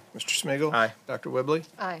 Riddick? Aye. Mr. Smigiel, Aye. Dr. Whibley?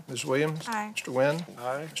 Aye. Ms. Williams? Aye. Mr. Wynn?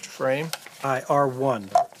 Aye. Mr. Frame? Aye. R1.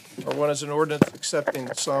 R1 is an ordinance accepting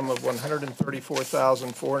the sum of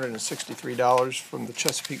 $134,463 from the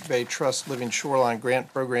Chesapeake Bay Trust Living Shoreline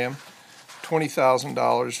Grant Program,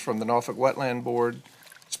 $20,000 from the Norfolk Wetland Board,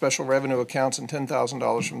 special revenue accounts, and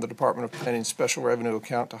 $10,000 from the Department of Planning special revenue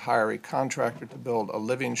account to hire a contractor to build a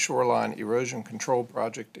living shoreline erosion control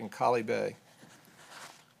project in Collie Bay.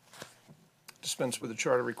 Dispense with the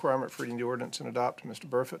charter requirement for reading the ordinance and adopt. Mr.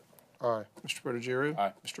 Burford? Aye. Mr. Protogiru?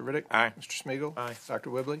 Aye. Mr. Riddick? Aye. Mr. Smigiel, Aye. Dr.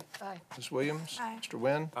 Whibley? Aye. Ms. Williams? Aye. Mr.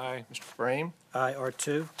 Wynn? Aye. Mr. Frame? Aye.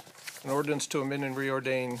 R2. An ordinance to amend and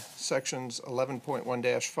reordain sections 11.1-5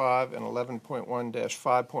 and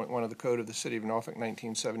 11.1-5.1 of the Code of the City of Norfolk,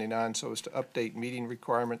 1979, so as to update meeting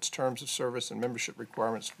requirements, terms of service, and membership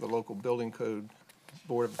requirements for the local building code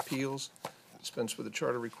Board of Appeals. Dispense with the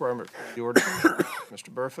charter requirement for the ordinance. Mr.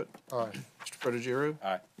 Burford? Aye. Mr. Protogiru?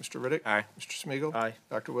 Aye. Mr. Riddick? Aye. Mr. Smigiel, Aye.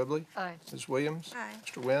 Dr. Whibley? Aye. Ms. Williams? Aye.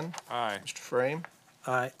 Mr. Wynn? Aye. Mr. Frame?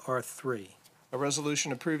 Aye. R3. A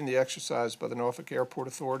resolution approving the exercise by the Norfolk Airport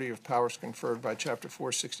Authority of powers conferred by Chapter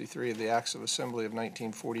 463 of the Acts of Assembly of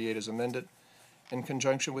 1948 as amended, in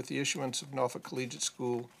conjunction with the issuance of Norfolk Collegiate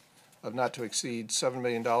School of not to exceed $7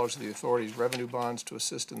 million of the authority's revenue bonds to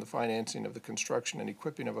assist in the financing of the construction and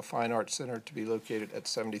equipping of a fine arts center to be located at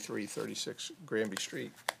 7336 Granby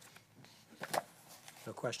Street.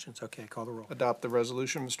 No questions? Okay, call the roll. Adopt the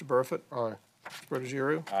resolution. Mr. Burford? Aye. Mr.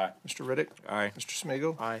 Protogiru? Aye. Mr. Riddick? Aye. Mr.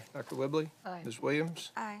 Smigiel, Aye. Dr. Whibley? Aye. Ms.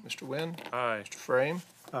 Williams? Aye. Mr. Wynn? Aye. Mr. Frame?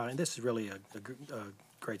 And this is really a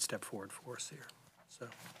great step forward for us here. So,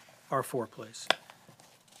 R4, please.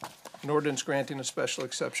 An ordinance granting a special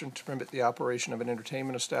exception to permit the operation of an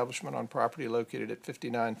entertainment establishment on property located at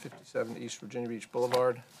 5957 East Virginia Beach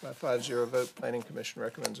Boulevard. By 5-0 vote, Planning Commission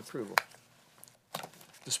recommends approval.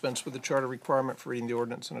 Dispense with the charter requirement for reading the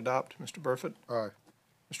ordinance and adopt. Mr. Burford? Aye.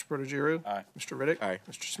 Mr. Protogiru? Aye. Mr. Riddick? Aye.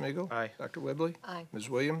 Mr. Smigiel, Aye. Dr. Whibley? Aye. Ms.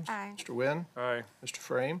 Williams? Aye. Mr. Wynn? Aye. Mr.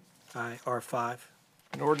 Frame? Aye. R5.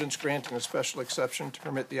 An ordinance granting a special exception to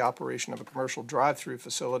permit the operation of a commercial drive-through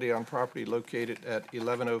facility on property located at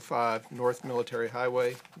 1105 North Military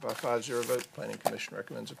Highway. By 5-0 vote, Planning Commission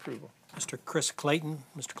recommends approval. Mr. Chris Clayton.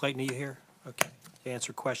 Mr. Clayton, are you here? Okay. To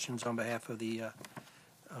answer questions on behalf of the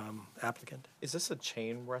applicant. Is this a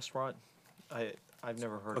chain restaurant? I've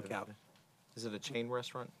never heard Look of it. out. Is it a chain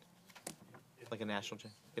restaurant? Like a national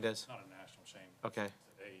chain? It is? Not a national chain. Okay. It's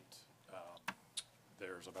at 8.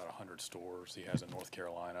 There's about 100 stores he has in North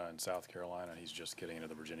Carolina and South Carolina. He's just getting into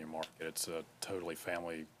the Virginia market. It's a totally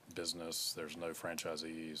family business. There's no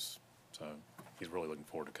franchisees, so he's really looking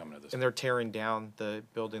forward to coming to this. And they're tearing down the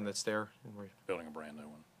building that's there? And we're building a brand new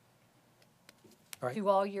one. All right. Do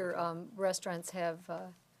all your restaurants have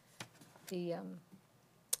the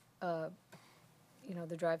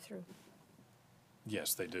drive-through?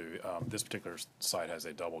 Yes, they do. This particular site has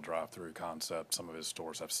a double drive-through concept. Some of his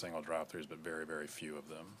stores have single drive-throughs, but very, very few of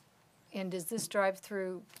them. And does this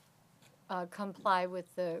drive-through comply with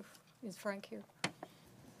is Frank here?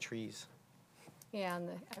 trees. Yeah,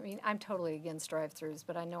 I'm totally against drive-throughs,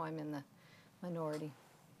 but I know I'm in the minority.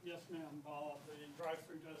 Yes, ma'am. The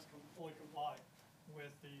drive-through does fully comply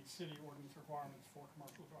with the city ordinance requirements for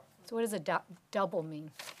commercial drive-through. So what does a double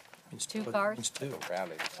mean? Means Two two. cars? Means two. Double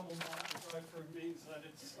drive-through means that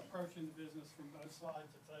it's approaching the business from both sides.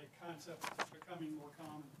 It's a concept that's becoming more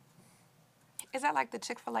common. Is that like the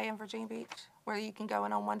Chick-fil-A in Virginia Beach, where you can go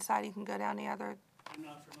in on one side, you can go down the other I'm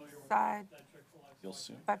not familiar with side? that Chick-fil-A. You'll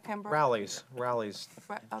soon. By Pembroke? Rallies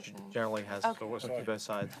Okay. generally has Okay. both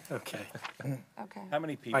sides. Okay. Okay. How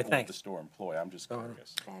many people All right, would thanks. the store employ? I'm just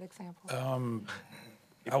curious. Bad example.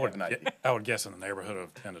 If I you would, have an idea. I would guess in the neighborhood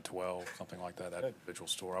of 10 to 12, something like that, that individual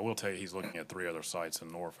store. I will tell you, he's looking at 3 other sites in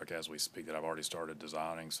Norfolk as we speak that I've already started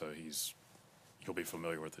designing, so you'll be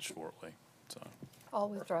familiar with it shortly. So, All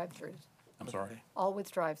with drive-throughs? I'm sorry? All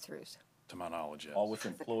with drive-throughs? To my knowledge, yes. All with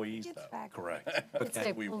employees, though. Correct. It's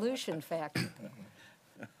a pollution factor.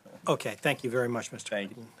 Okay, thank you very much, Mr.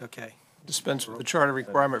 Hayden. Okay. Dispense with the charter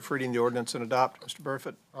requirement for reading the ordinance and adopt. Mr.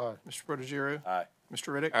 Burford? Aye. Mr. Protogiru? Aye.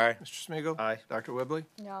 Mr. Riddick? Aye. Mr. Smigiel, Aye. Dr. Whibley?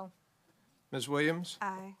 No. Ms. Williams?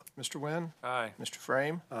 Aye. Mr. Wynn? Aye. Mr.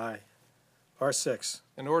 Frame? Aye. R6.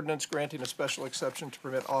 An ordinance granting a special exception to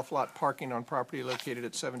permit off-lot parking on property located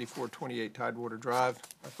at 7428 Tidewater Drive.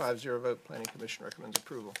 By 5-0 vote, Planning Commission recommends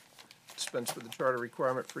approval. Dispense with the charter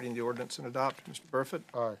requirement for reading the ordinance and adopt. Mr. Burford?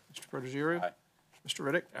 Aye. Mr. Protogiru? Aye. Mr.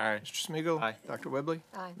 Riddick? Aye. Mr. Smigiel, Aye. Dr. Whibley?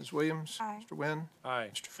 Aye. Ms. Williams? Aye. Mr. Wynn?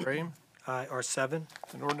 Aye. Mr. Frame? Aye. R7.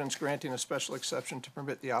 An ordinance granting a special exception to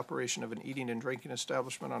permit the operation of an eating and drinking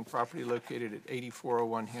establishment on property located at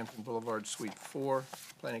 8401 Hampton Boulevard, Suite 4.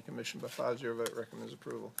 Planning Commission by 5-0 vote recommends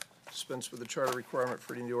approval. Dispense with the charter requirement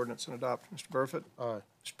for reading the ordinance and adopt. Mr. Burford? Aye.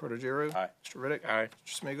 Mr. Protogiru? Aye. Mr. Riddick? Aye.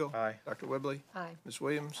 Mr. Smigiel, Aye. Dr. Whibley? Aye. Ms.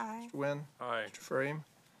 Williams? Aye. Mr. Wynn? Aye. Mr. Frame?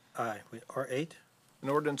 Aye. R8, An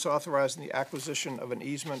ordinance authorizing the acquisition of an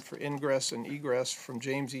easement for ingress and egress from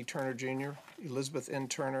James E. Turner Jr., Elizabeth N.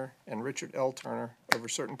 Turner, and Richard L. Turner over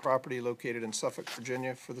certain property located in Suffolk,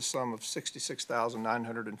 Virginia for the sum of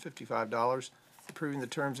 $66,955, approving the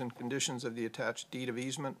terms and conditions of the attached deed of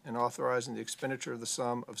easement and authorizing the expenditure of the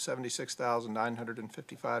sum of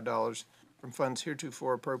 $76,955 from funds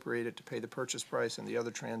heretofore appropriated to pay the purchase price and the other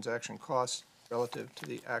transaction costs relative to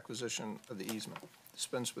the acquisition of the easement.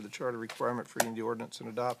 Dispense with the charter requirement for reading the ordinance and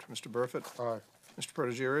adopt. Mr. Burford? Aye. Mr.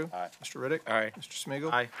 Protogiru? Aye. Mr. Riddick? Aye. Mr.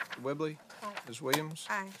 Smigiel, Aye. Mr. Whibley? Aye. Ms. Williams?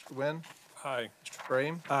 Aye. Mr. Wynn? Aye. Mr.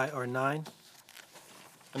 Frame? aye. R9,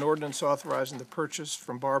 An ordinance authorizing the purchase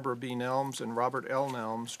from Barbara B. Nelms and Robert L.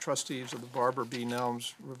 Nelms, trustees of the Barbara B.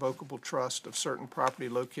 Nelms Revocable Trust, of certain property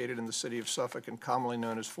located in the city of Suffolk and commonly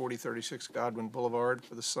known as 4036 Godwin Boulevard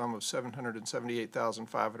for the sum of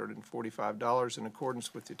 $778,545 in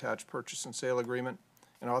accordance with the attached purchase and sale agreement,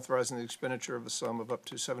 and authorizing the expenditure of a sum of up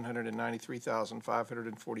to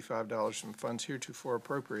 $793,545 from funds heretofore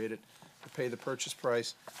appropriated to pay the purchase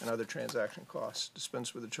price and other transaction costs.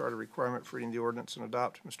 Dispense with the charter requirement for reading the ordinance and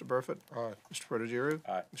adopt. Mr. Burford? Aye. Mr. Protogiru?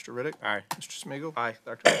 Aye. Mr. Riddick? Aye. Mr. Smigiel, Aye.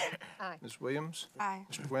 Dr. Whibley? Aye. Ms. Williams? Aye.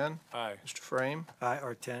 Mr. Wynn? Aye. Mr. Frame? aye.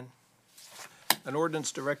 R10, An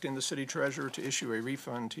ordinance directing the city treasurer to issue a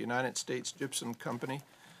refund to United States Gypsum Company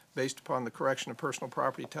based upon the correction of personal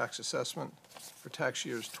property tax assessment for tax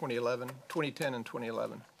years 2010 and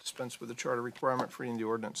 2011. Dispense with the charter requirement for reading the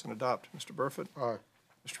ordinance and adopt. Mr. Burford? Aye.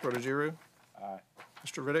 Mr. Protogiru? Aye.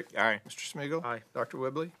 Mr. Riddick? Aye. Mr. Smigiel, Aye. Dr.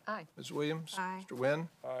 Whibley? Aye. Ms. Williams? Aye. Mr. Wynn?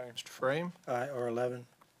 Aye. Mr. Frame? aye. R11,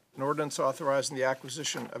 An ordinance authorizing the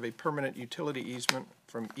acquisition of a permanent utility easement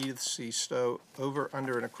from Edith C. Stowe over,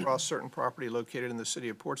 under, and across certain property located in the city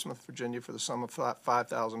of Portsmouth, Virginia for the sum of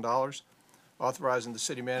 $5,000, authorizing the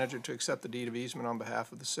city manager to accept the deed of easement on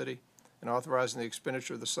behalf of the city, and authorizing the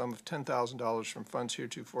expenditure of the sum of $10,000 from funds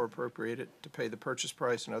heretofore appropriated to pay the purchase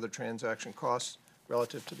price and other transaction costs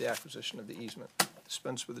relative to the acquisition of the easement.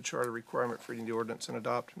 Dispense with the charter requirement for reading the ordinance and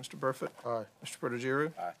adopt. Mr. Burford? Aye. Mr.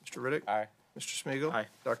 Protogiru? Aye. Mr. Riddick? Aye. Mr. Smigiel, Aye.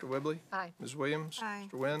 Dr. Whibley? Aye. Ms. Williams? Aye.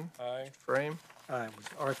 Mr. Wynn? Aye. Mr. Frame? aye.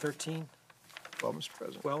 R13, 12, Mr.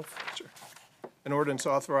 President. 12, Sir. An ordinance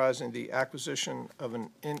authorizing the acquisition of an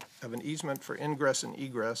easement for ingress and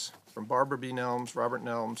egress from Barbara B. Nelms, Robert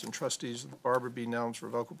Nelms, and trustees of the Barbara B. Nelms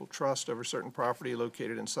Revocable Trust over certain property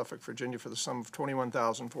located in Suffolk, Virginia for the sum of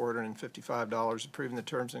 $21,455, approving the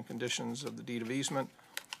terms and conditions of the deed of easement,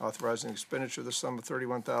 authorizing the expenditure of the sum of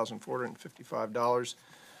 $31,455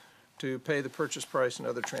 to pay the purchase price and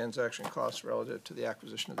other transaction costs relative to the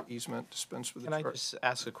acquisition of the easement. Dispense with the Can I chart. just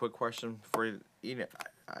ask a quick question before you know,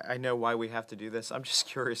 I know why we have to do this. I'm just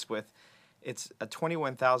curious it's a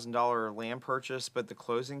 $21,000 land purchase, but the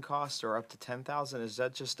closing costs are up to $10,000. Is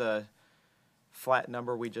that just a flat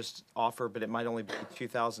number we just offer, but it might only be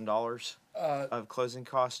 $2,000 of closing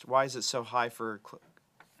cost? Why is it so high for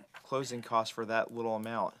closing costs for that little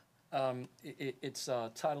amount? It's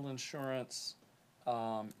title insurance,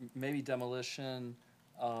 maybe demolition,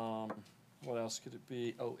 what else could it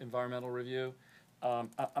be? Oh, environmental review. I'm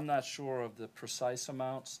not sure of the precise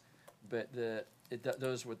amounts, but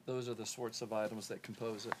those are the sorts of items that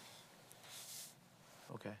compose it.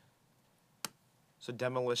 Okay. So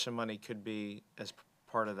demolition money could be as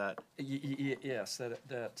part of that. Yes,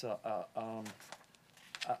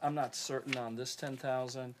 I'm not certain on this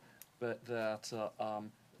 10,000, but that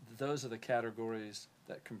those are the categories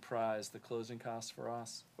that comprise the closing costs for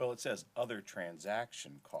us. Well, it says other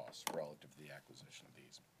transaction costs relative to the acquisition of the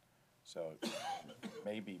easement. So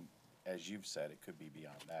maybe, as you've said, it could be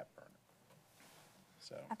beyond that, Bernard.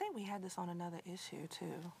 So I think we had this on another issue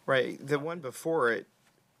too. Right. The one before it,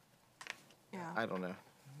 Yeah. I don't know.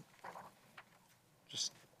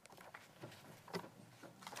 Just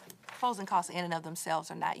Closing costs in and of themselves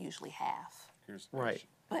are not usually half. right.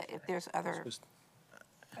 But if there's other,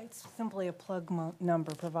 It's simply a plug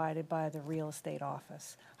number provided by the real estate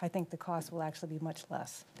office. I think the cost will actually be much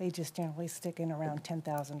less. They just generally stick in around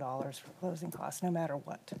 $10,000 for closing costs, no matter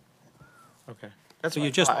what. Okay. so you're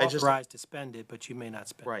just authorized to spend it, but you may not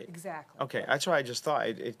spend it. Right. Exactly. Okay, that's why I just thought,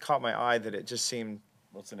 it caught my eye that it just seemed,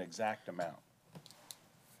 well, it's an exact amount,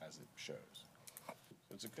 as it shows.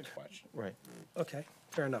 So it's a good question. right. Okay,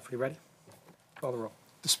 fair enough. Are you ready? Call the roll.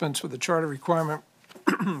 Dispense with the charter requirement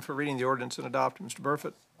for reading the ordinance and adopt. Mr.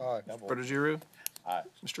 Burford? Aye. Mr. Protogiru? Aye.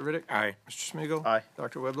 Mr. Riddick? Aye. Mr. Smigiel, Aye.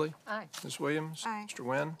 Dr. Whibley? Aye. Ms. Williams? Aye. Mr.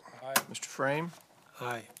 Wynn? Aye. Mr. Frame?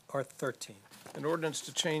 Aye. R13. An ordinance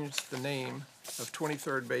to change the name of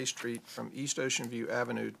 23rd Bay Street from East Ocean View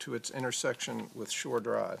Avenue to its intersection with Shore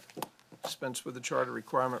Drive. Dispense with the charter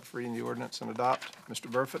requirement for reading the ordinance and adopt. Mr.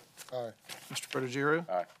 Burford? Aye. Mr. Protogiru?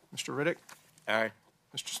 Aye. Mr. Riddick? Aye.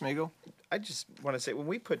 Mr. Smigiel? I just want to say, when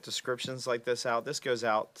we put descriptions like this out, this goes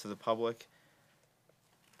out to the public.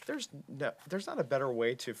 There's not a better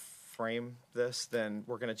way to frame this than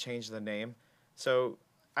we're going to change the name. So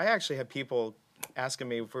I actually had people asking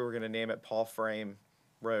me if we were going to name it Paul Frame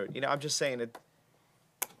Road. You know, I'm just saying it.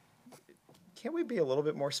 Can't we be a little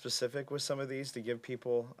bit more specific with some of these to give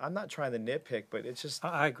people? I'm not trying to nitpick, but it's just.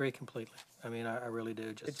 I agree completely. I mean, I really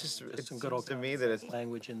do. Just some good old to me that it's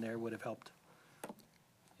language in there would have helped.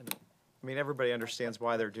 I mean, everybody understands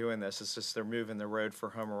why they're doing this. It's just they're moving the road for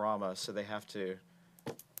Homerama, so they have to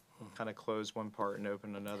kind of close one part and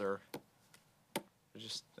open another.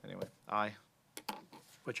 Just, anyway, aye.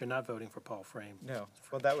 But you're not voting for Paul Frame. No.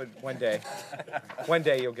 Well, that would, one day. One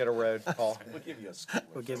day you'll get a road, Paul. We'll give you a school.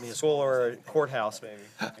 We'll give me a school or a courthouse, maybe.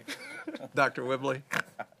 Dr. Whibley?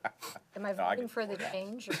 Am I voting for the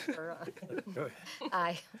change or for,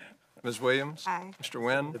 aye. Ms. Williams? Aye. Mr.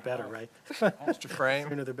 Wynn? The better, right? Mr. Frame?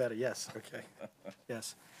 Sooner the better, yes, okay.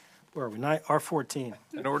 Yes. Where are we? R14.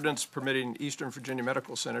 An ordinance permitting Eastern Virginia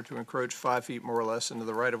Medical Center to encroach 5 feet more or less into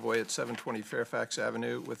the right-of-way at 720 Fairfax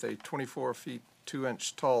Avenue with a 24 feet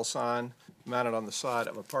 2-inch tall sign mounted on the side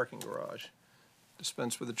of a parking garage.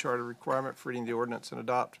 Dispense with the charter requirement for reading the ordinance and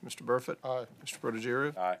adopt. Mr. Burford? Aye. Mr.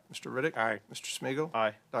 Protogiru? Aye. Mr. Riddick? Aye. Mr. Smigiel?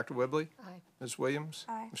 Aye. Dr. Whibley? Aye. Ms. Williams?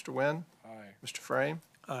 Aye. Mr. Wynn? Aye. Mr. Frame?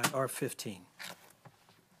 Aye. R15.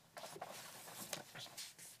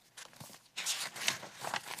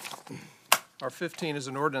 R15 is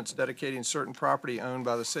an ordinance dedicating certain property owned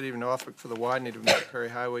by the City of Norfolk for the widening of Military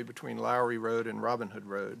Highway between Lowry Road and Robin Hood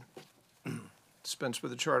Road. Dispense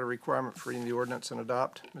with the charter requirement for reading the ordinance and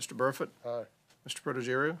adopt. Mr. Burford? Aye. Mr.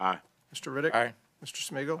 Protogiru? Aye. Mr. Riddick? Aye. Mr.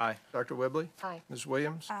 Smigiel? Aye. Dr. Whibley? Aye. Ms.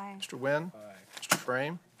 Williams? Aye. Mr. Wynn? Aye. Mr.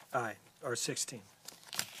 Frame? Aye. R16.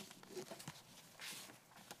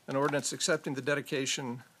 An ordinance accepting the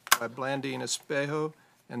dedication by Blandine Espejo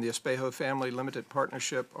and the Espejo Family Limited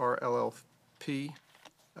Partnership, RLLP,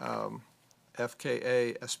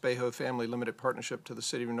 FKA Espejo Family Limited Partnership to the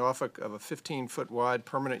City of Norfolk of a 15-foot wide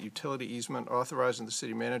permanent utility easement, authorizing the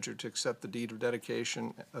city manager to accept the deed of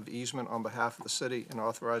dedication of easement on behalf of the city and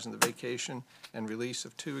authorizing the vacation and release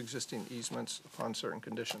of 2 existing easements upon certain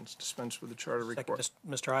conditions. Dispense with the charter Second, requirement.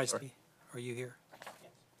 Mr. Isley, are you here?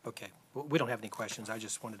 Okay. Well, we don't have any questions. I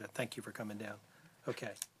just wanted to thank you for coming down.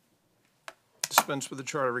 Okay. Dispense with the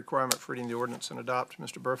charter requirement for reading the ordinance and adopt.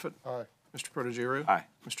 Mr. Burford? Aye. Mr. Protogiru? Aye.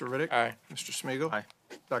 Mr. Riddick? Aye. Mr. Smigiel? Aye.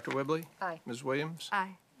 Dr. Whibley? Aye. Ms. Williams?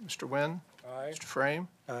 Aye. Mr. Wynn? Aye. Mr. Frame?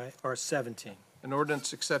 Aye. R17. An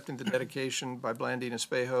ordinance accepting the dedication by Blandine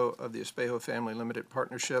Espejo of the Espejo Family Limited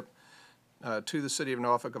Partnership to the City of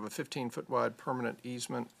Norfolk of a 15-foot wide permanent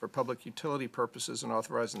easement for public utility purposes and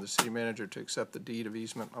authorizing the city manager to accept the deed of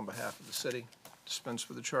easement on behalf of the city. Dispense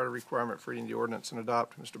with the charter requirement for reading the ordinance and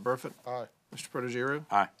adopt. Mr. Burford? Aye. Mr. Protogiru?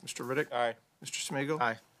 Aye. Mr. Riddick? Aye. Mr. Smigiel?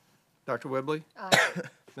 Aye. Dr. Whibley? Aye.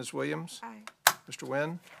 Ms. Williams? Aye. Mr.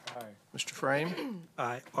 Wynn? Aye. Mr. Frame?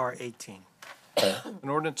 Aye. R18. An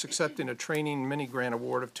ordinance accepting a training mini-grant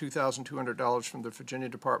award of $2,200 from the Virginia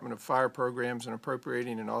Department of Fire Programs and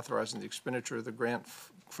appropriating and authorizing the expenditure of the grant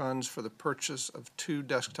funds for the purchase of 2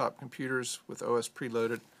 desktop computers with OS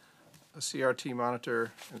preloaded, a CRT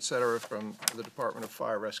monitor, etc. from the Department of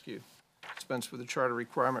Fire Rescue. Dispense with the charter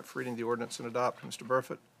requirement for reading the ordinance and adopt. Mr.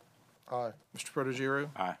 Burford? Aye. Mr. Protogiru?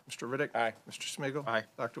 Aye. Mr. Riddick? Aye. Mr. Smigiel? Aye.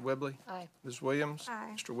 Dr. Whibley? Aye. Ms. Williams?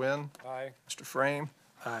 Aye. Mr. Wynn? Aye. Mr. Frame?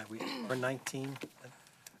 Aye. R19.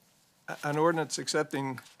 An ordinance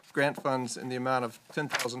accepting grant funds in the amount of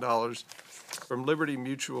 $10,000 from Liberty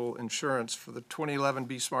Mutual Insurance for the 2011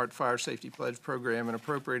 Be Smart Fire Safety Pledge Program and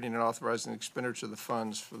appropriating and authorizing the expenditure of the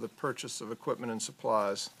funds for the purchase of equipment and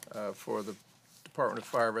supplies for the Department of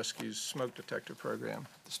Fire Rescue's smoke detector program.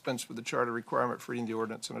 Dispense with the charter requirement for reading the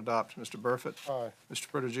ordinance and adopt. Mr. Burford? Aye. Mr.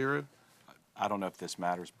 Protogiru? I don't know if this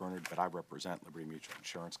matters, Bernard, but I represent Liberty Mutual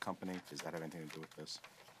Insurance Company. Does that have anything to do with this?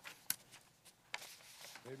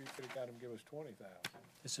 Maybe you could have got him to give us 20,000.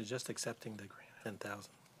 This is just accepting the grant,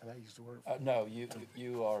 10,000. And I used the word. No,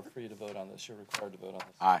 you are free to vote on this. You're required to vote on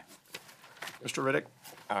this. Aye. Mr. Riddick?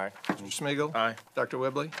 Aye. Mr. Smigiel? Aye. Dr.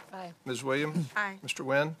 Whibley? Aye. Ms. Williams? Aye. Mr.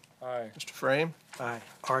 Wynn? Aye. Mr. Frame? Aye.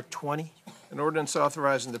 R20. An ordinance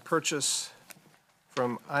authorizing the purchase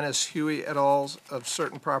from Ines Huey et al. Of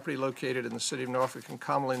certain property located in the city of Norfolk and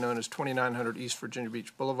commonly known as 2900 East Virginia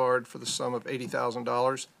Beach Boulevard for the sum of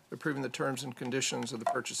 $80,000, approving the terms and conditions of the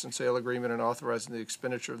purchase and sale agreement and authorizing the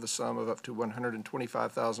expenditure of the sum of up to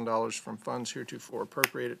 $125,000 from funds heretofore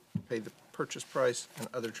appropriated to pay the purchase price and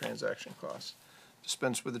other transaction costs.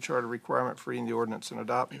 Dispense with the charter requirement for reading the ordinance and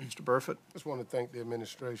adopt. Mr. Burford. Just want to thank the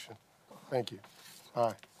administration. Thank you.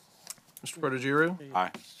 Aye. Mr. Protogiru?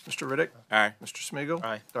 Aye. Mr. Riddick? Aye. Mr. Smigiel,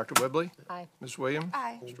 Aye. Dr. Whibley? Aye. Ms. Williams?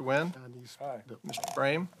 Aye. Mr. Wynn? Aye. Mr.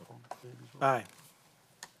 Frame? Aye.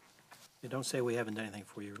 You don't say we haven't done anything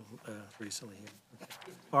for you recently here.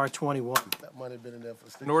 R21. That money been in there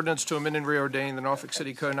for An ordinance to amend and reordain the Norfolk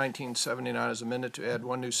City Code 1979 as amended to add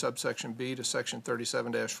one new subsection B to section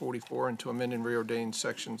 37-44 and to amend and reordain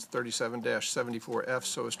sections 37-74F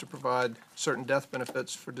so as to provide certain death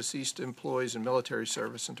benefits for deceased employees in military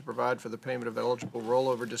service and to provide for the payment of eligible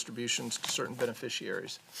rollover distributions to certain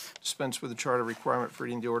beneficiaries. Dispense with the charter requirement for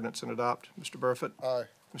reading the ordinance and adopt. Mr. Burford? Aye.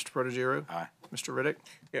 Mr. Protogiru? Aye. Mr. Riddick?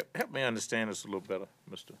 Yeah, help me understand this a little better,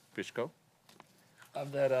 Mr. Fishko.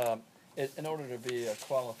 That in order to be a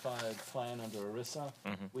qualified plan under ERISA,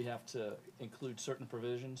 we have to include certain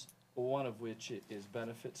provisions, one of which is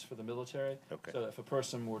benefits for the military. Okay. So if a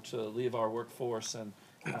person were to leave our workforce and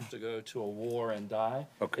have to go to a war and die,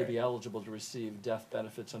 Okay. they'd be eligible to receive death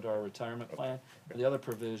benefits under our retirement plan. And the other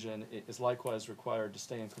provision is likewise required to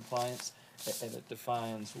stay in compliance, and it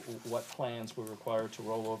defines what plans we're required to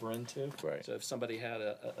roll over into. Right. So if somebody had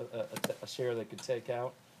a share they could take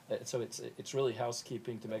out, so it's really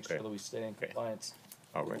housekeeping to make sure Okay. that we stay in Okay. compliance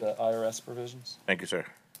All with right. the IRS provisions. Thank you, sir.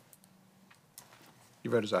 You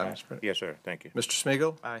vote as aye, Mr. Riddick. Yes, sir. Thank you. Mr.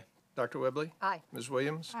 Smigiel, Aye. Dr. Whibley? Aye. Ms.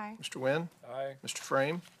 Williams? Aye. Mr. Wynn? Aye. Mr.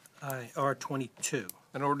 Frame? Aye. R22.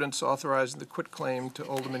 An ordinance authorizing the quitclaim to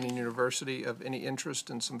Old Dominion University of any interest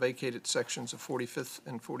in some vacated sections of 45th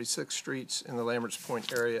and 46th Streets in the Lamberts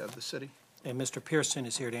Point area of the city. And Mr. Pearson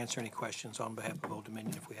is here to answer any questions on behalf of Old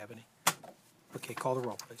Dominion if we have any. Okay, call the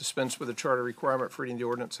roll, please. Dispense with the charter requirement for reading the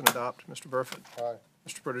ordinance and adopt. Mr. Burford? Aye.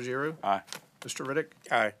 Mr. Protogiru? Aye. Mr. Riddick?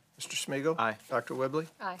 Aye. Mr. Smigiel, Aye. Dr. Whibley?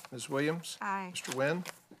 Aye. Ms. Williams? Aye. Mr. Wynn?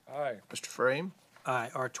 Aye. Mr. Frame? Aye.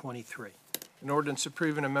 R23. An ordinance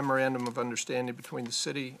approving a memorandum of understanding between the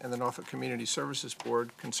city and the Norfolk Community Services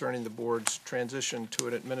Board concerning the board's transition to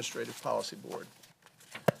an administrative policy board.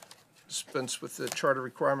 Dispense with the charter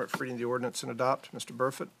requirement for reading the ordinance and adopt. Mr.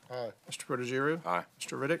 Burford? Aye. Mr. Protogiru? Aye.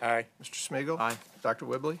 Mr. Riddick? Aye. Mr. Smigiel, Aye. Dr.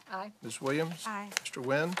 Whibley? Aye. Ms. Williams? Aye. Mr.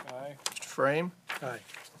 Wynn? Aye. Mr. Frame? Aye.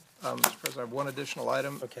 Mr. President, I have one additional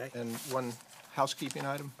item. Okay. And one housekeeping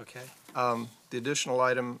item. Okay. The additional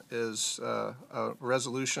item is a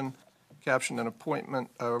resolution captioned an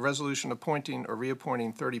appointment, a resolution appointing or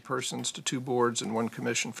reappointing 30 persons to 2 boards and 1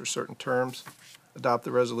 commission for certain terms. Adopt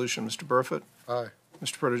the resolution. Mr. Burford? Aye.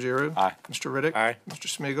 Mr. Protogiru? Aye. Mr. Riddick? Aye. Mr.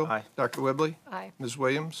 Smigiel, Aye. Dr. Whibley? Aye. Ms.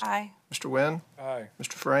 Williams? Aye. Mr. Wynn? Aye.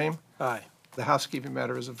 Mr. Frame? Aye. The housekeeping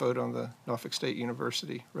matter is a vote on the Norfolk State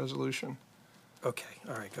University resolution. Okay.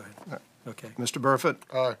 All right, go ahead. Okay. Mr. Burford?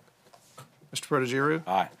 Aye. Mr. Protogiru?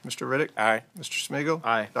 Aye. Mr. Riddick? Aye. Mr. Smigiel,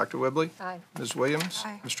 Aye. Dr. Whibley? Aye. Ms. Williams?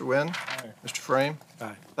 Aye. Mr. Wynn? Aye. Mr. Frame?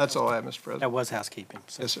 Aye. That's all I have, Mr. President. That was housekeeping.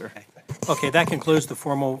 So- Yes, sir. Okay. Okay, that concludes the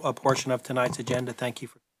formal portion of tonight's agenda. Thank you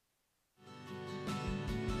for